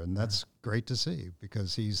he's here, and that's great to see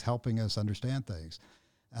because he's helping us understand things.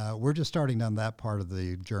 We're just starting down that part of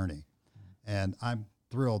the journey, and I'm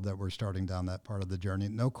thrilled that we're starting down that part of the journey.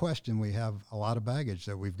 No question, we have a lot of baggage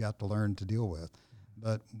that we've got to learn to deal with.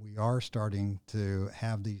 But we are starting to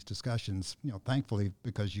have these discussions, thankfully,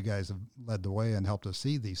 because you guys have led the way and helped us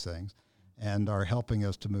see these things and are helping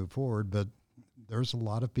us to move forward. But there's a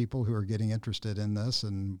lot of people who are getting interested in this,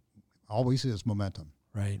 and all we see is momentum.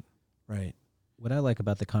 Right. What I like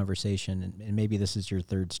about the conversation, and maybe this is your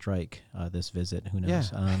third strike, this visit, who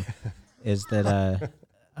knows, is that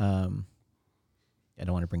I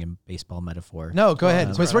don't want to bring in baseball metaphor. No, go ahead,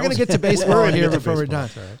 because we're going to get to baseball here before we're done.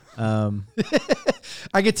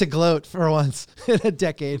 I get to gloat for once in a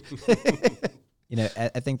decade.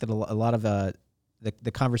 I think that a lot of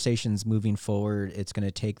the conversations moving forward, it's going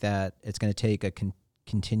to take a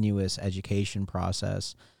continuous education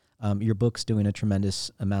process. Your book's doing a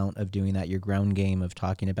tremendous amount of doing that. Your ground game of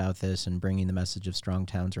talking about this and bringing the message of strong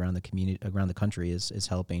towns around the community, around the country is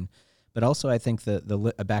helping. But also, I think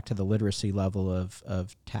back to the literacy level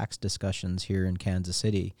of tax discussions here in Kansas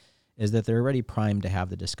City is that they're already primed to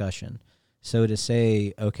have the discussion. So to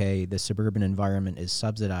say, okay, the suburban environment is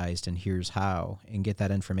subsidized and here's how, and get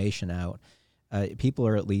that information out, people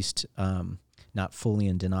are at least not fully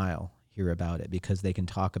in denial here about it because they can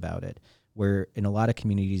talk about it. Where in a lot of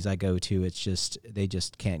communities I go to, they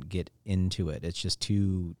just can't get into it. It's just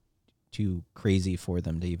too crazy for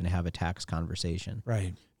them to even have a tax conversation.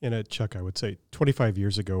 Right. And Chuck, I would say 25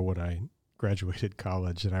 years ago when I graduated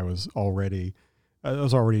college, and I was already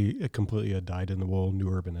completely a dyed-in-the-wool new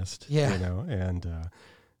urbanist. Yeah. And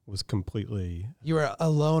was completely. You were a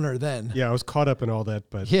loner then. Yeah, I was caught up in all that,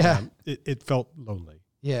 but it felt lonely.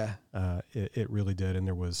 Yeah. It really did, and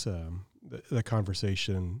there was. The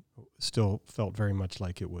conversation still felt very much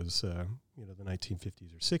like it was, the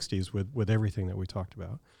 1950s or 60s with everything that we talked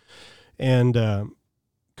about. And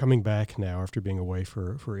coming back now after being away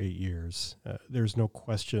for 8 years, there's no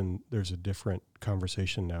question there's a different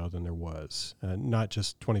conversation now than there was, not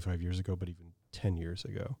just 25 years ago, but even 10 years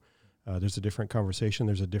ago. There's a different conversation.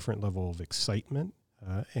 There's a different level of excitement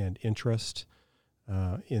and interest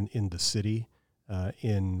in the city,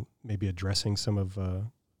 in maybe addressing some of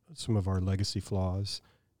our legacy flaws,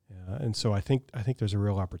 and so I think there's a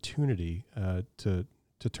real opportunity to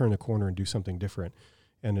turn the corner and do something different,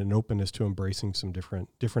 and an openness to embracing some different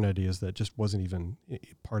ideas that just wasn't even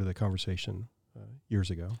part of the conversation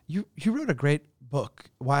years ago. You wrote a great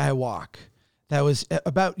book, Why I Walk, that was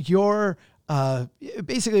about your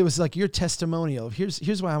basically it was like your testimonial.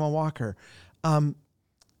 Here's why I'm a walker.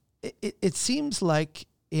 It seems like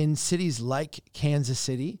in cities like Kansas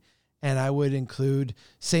City, and I would include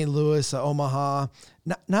St. Louis, Omaha,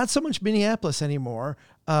 not so much Minneapolis anymore,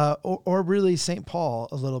 or really St. Paul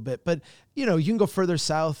a little bit. But, you can go further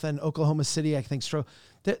south and Oklahoma City, I think.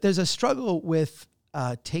 There's a struggle with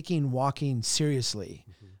taking walking seriously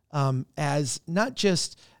as not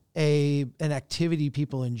just an activity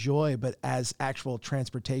people enjoy, but as actual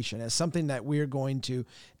transportation, as something that we're going to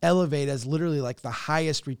elevate as literally like the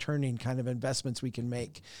highest returning kind of investments we can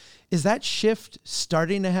make. Is that shift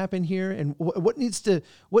starting to happen here? And what needs to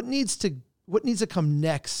come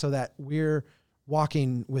next so that we're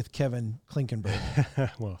walking with Kevin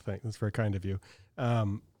Klinkenberg? Well, thanks. That's very kind of you.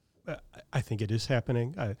 I think it is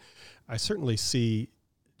happening. I certainly see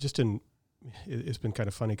it's been kind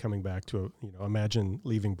of funny coming back to, imagine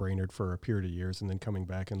leaving Brainerd for a period of years and then coming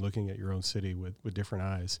back and looking at your own city with different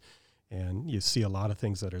eyes. And you see a lot of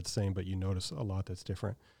things that are the same, but you notice a lot that's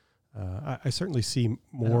different. I certainly see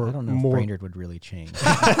more. I don't know if Brainerd would really change.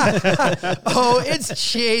 Oh,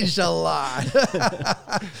 it's changed a lot.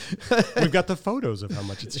 We've got the photos of how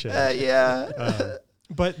much it's changed. Yeah.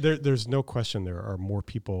 But there's no question there are more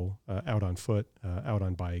people out on foot, out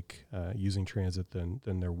on bike, using transit than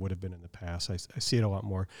there would have been in the past. I see it a lot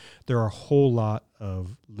more. There are a whole lot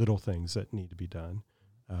of little things that need to be done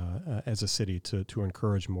as a city to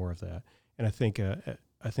encourage more of that. And I think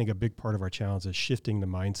a big part of our challenge is shifting the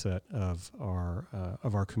mindset of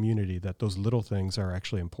our community that those little things are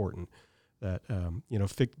actually important. That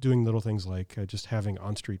doing little things like just having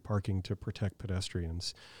on-street parking to protect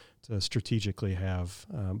pedestrians, to strategically have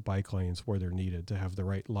bike lanes where they're needed, to have the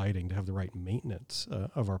right lighting, to have the right maintenance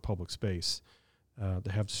of our public space,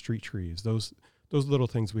 to have street trees. Those little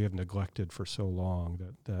things we have neglected for so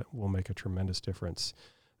long that will make a tremendous difference.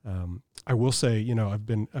 I will say,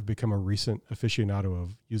 I've become a recent aficionado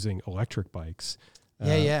of using electric bikes.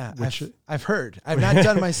 Which I've heard. I've not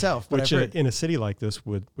done myself, but which I've heard. In a city like this,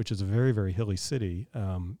 which is a very, very hilly city,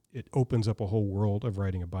 it opens up a whole world of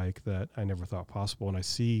riding a bike that I never thought possible. And I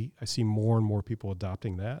see more and more people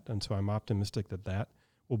adopting that. And so I'm optimistic that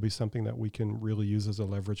will be something that we can really use as a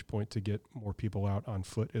leverage point to get more people out on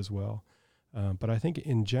foot as well. But I think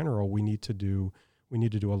in general, we need to do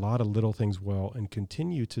a lot of little things well and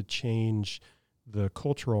continue to change the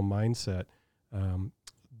cultural mindset.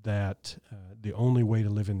 that the only way to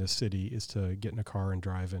live in this city is to get in a car and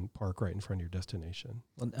drive and park right in front of your destination.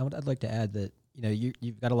 Well, I'd like to add that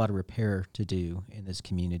you've got a lot of repair to do in this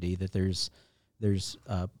community. That there's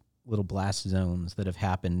little blast zones that have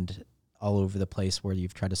happened all over the place where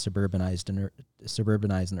you've tried to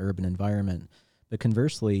suburbanize an urban environment. But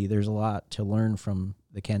conversely, there's a lot to learn from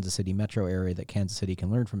the Kansas City metro area that Kansas City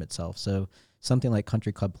can learn from itself. So something like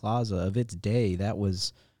Country Club Plaza of its day, that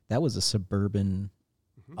was a suburban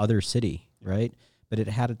other city, right? But it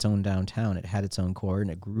had its own downtown, it had its own core,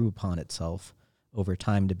 and it grew upon itself over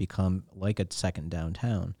time to become like a second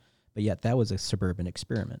downtown. But yet that was a suburban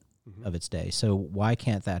experiment of its day. So why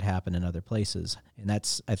can't that happen in other places? And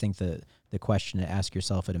that's, I think, the question to ask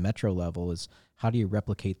yourself at a metro level is, how do you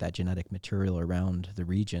replicate that genetic material around the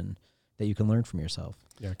region that you can learn from yourself?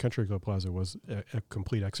 Yeah, Country Club Plaza was a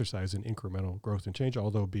complete exercise in incremental growth and change,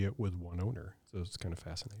 although be it with one owner. So it's kind of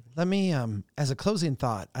fascinating. Let me, as a closing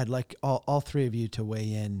thought, I'd like all three of you to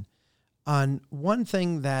weigh in on one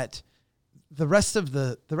thing that the rest of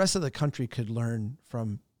the country could learn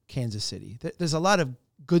from Kansas City. There's a lot of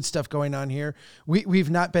good stuff going on here.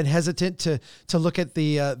 We've not been hesitant to look at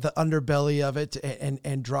the underbelly of it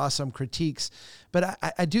and draw some critiques. But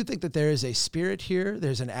I do think that there is a spirit here.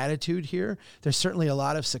 There's an attitude here. There's certainly a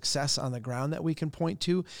lot of success on the ground that we can point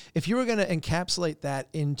to. If you were going to encapsulate that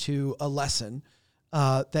into a lesson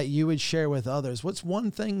that you would share with others, what's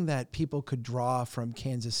one thing that people could draw from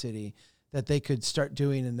Kansas City that they could start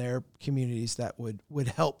doing in their communities that would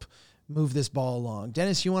help move this ball along?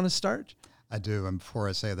 Dennis, you want to start? I do. And before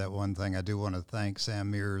I say that one thing, I do want to thank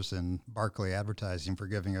Sam Mears and Barclay Advertising for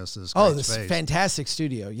giving us this great this space. Fantastic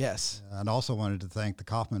studio, yes. And also wanted to thank the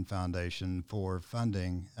Kauffman Foundation for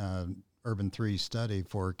funding Urban 3 study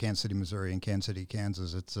for Kansas City, Missouri and Kansas City,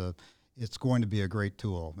 Kansas. It's going to be a great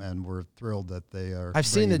tool, and we're thrilled that they are. I've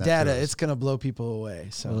seen the data. It's going to blow people away.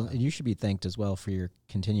 So well, and you should be thanked as well for your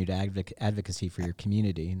continued advocacy for your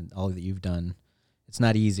community and all that you've done. It's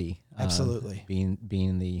not easy. Absolutely.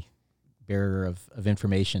 Being the bearer of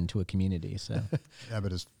information to a community. So yeah,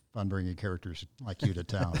 but it's fun bringing characters like you to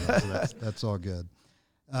town. That's all good.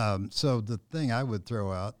 So the thing I would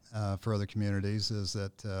throw out for other communities is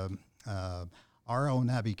that our own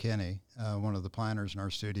Abby Kenny, one of the planners in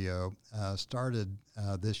our studio, started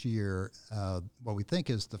this year what we think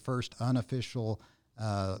is the first unofficial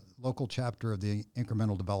local chapter of the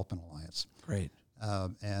Incremental Development Alliance. Great.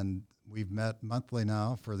 And we've met monthly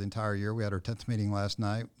now for the entire year. We had our 10th meeting last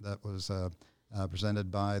night that was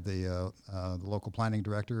presented by the local planning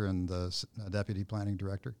director and the deputy planning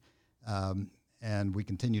director. And we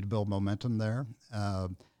continue to build momentum there.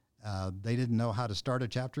 They didn't know how to start a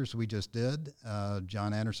chapter, so we just did.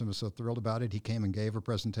 John Anderson was so thrilled about it. He came and gave a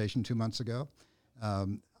presentation 2 months ago.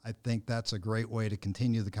 I think that's a great way to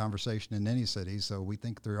continue the conversation in any city. So we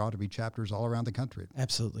think there ought to be chapters all around the country.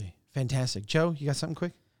 Absolutely. Fantastic. Joe, you got something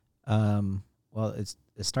quick? Well, it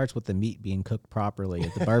starts with the meat being cooked properly.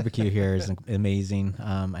 The barbecue here is amazing.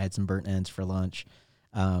 I had some burnt ends for lunch.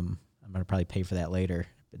 I'm going to probably pay for that later.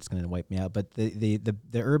 It's going to wipe me out. But the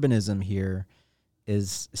urbanism here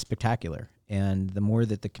is spectacular. And the more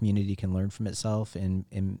that the community can learn from itself and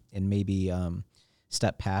maybe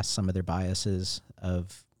step past some of their biases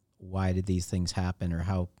of why did these things happen or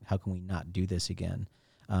how can we not do this again,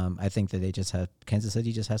 I think that Kansas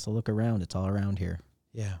City just has to look around. It's all around here.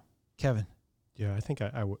 Yeah. Kevin. Yeah, I think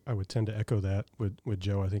I would tend to echo that with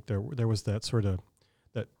Joe. I think there was that sort of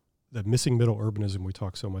that missing middle urbanism we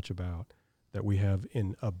talk so much about that we have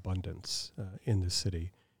in abundance in this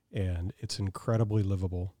city, and it's incredibly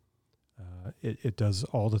livable. It does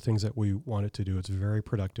all the things that we want it to do. It's very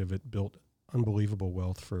productive. It built unbelievable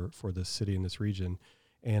wealth for this city and this region.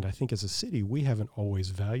 And I think as a city, we haven't always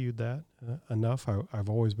valued that enough. I've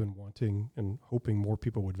always been wanting and hoping more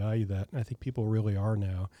people would value that. And I think people really are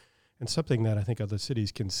now. And something that I think other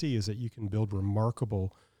cities can see is that you can build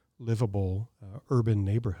remarkable, livable urban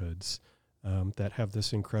neighborhoods that have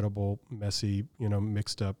this incredible, messy,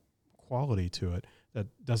 mixed up quality to it that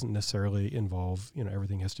doesn't necessarily involve,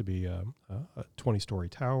 everything has to be a 20-story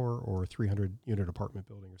tower or a 300-unit apartment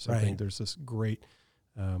building or something. Right. There's this great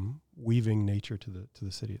weaving nature to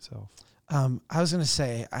the city itself. I was going to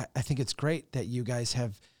say, I think it's great that you guys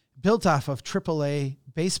have built off of AAA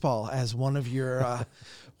baseball as one of your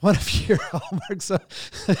hallmarks.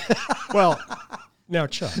 Well, Now,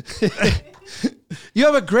 Chuck. You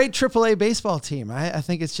have a great AAA baseball team. I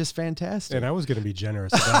think it's just fantastic. And I was going to be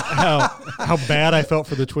generous about how bad I felt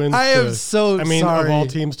for the Twins. I am so sorry. Of all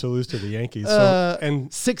teams to lose to the Yankees.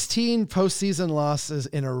 And 16 postseason losses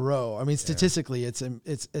in a row. I mean, statistically,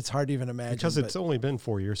 it's hard to even imagine. Because it's only been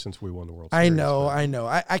 4 years since we won the World Series. I know.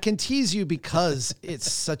 I can tease you because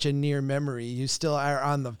it's such a near memory. You still are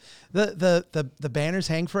on the banners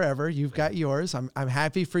hang forever. You've got yours. I'm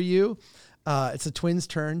happy for you. It's the Twins'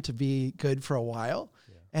 turn to be good for a while.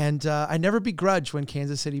 Yeah. And I never begrudge when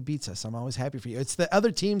Kansas City beats us. I'm always happy for you. It's the other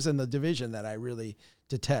teams in the division that I really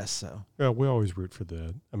detest. So we always root for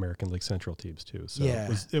the American League Central teams too. So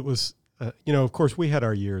yeah. it was of course we had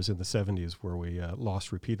our years in the 70s where we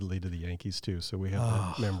lost repeatedly to the Yankees too. So we have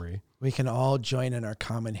that memory. We can all join in our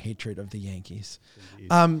common hatred of the Yankees.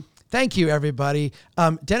 Thank you, everybody.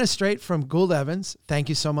 Dennis Strait from Gould Evans, thank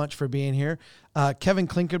you so much for being here. Kevin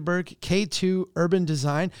Klinkenberg, K2 Urban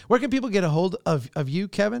Design. Where can people get a hold of you,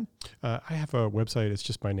 Kevin? I have a website. It's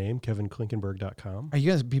just my name, kevinklinkenberg.com. Are you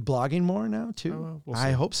going to be blogging more now, too? We'll see.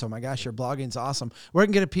 I hope so. My gosh, your blogging's awesome. Where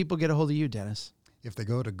can people get a hold of you, Dennis? If they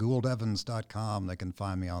go to gouldevans.com, they can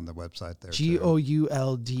find me on the website there.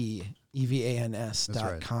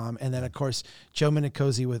 GOULDEVANS.com. Right. And then, of course, Joe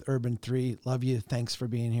Minicozy with Urban 3. Love you. Thanks for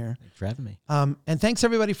being here. Thanks for having me. And thanks,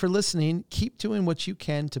 everybody, for listening. Keep doing what you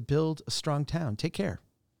can to build a strong town. Take care.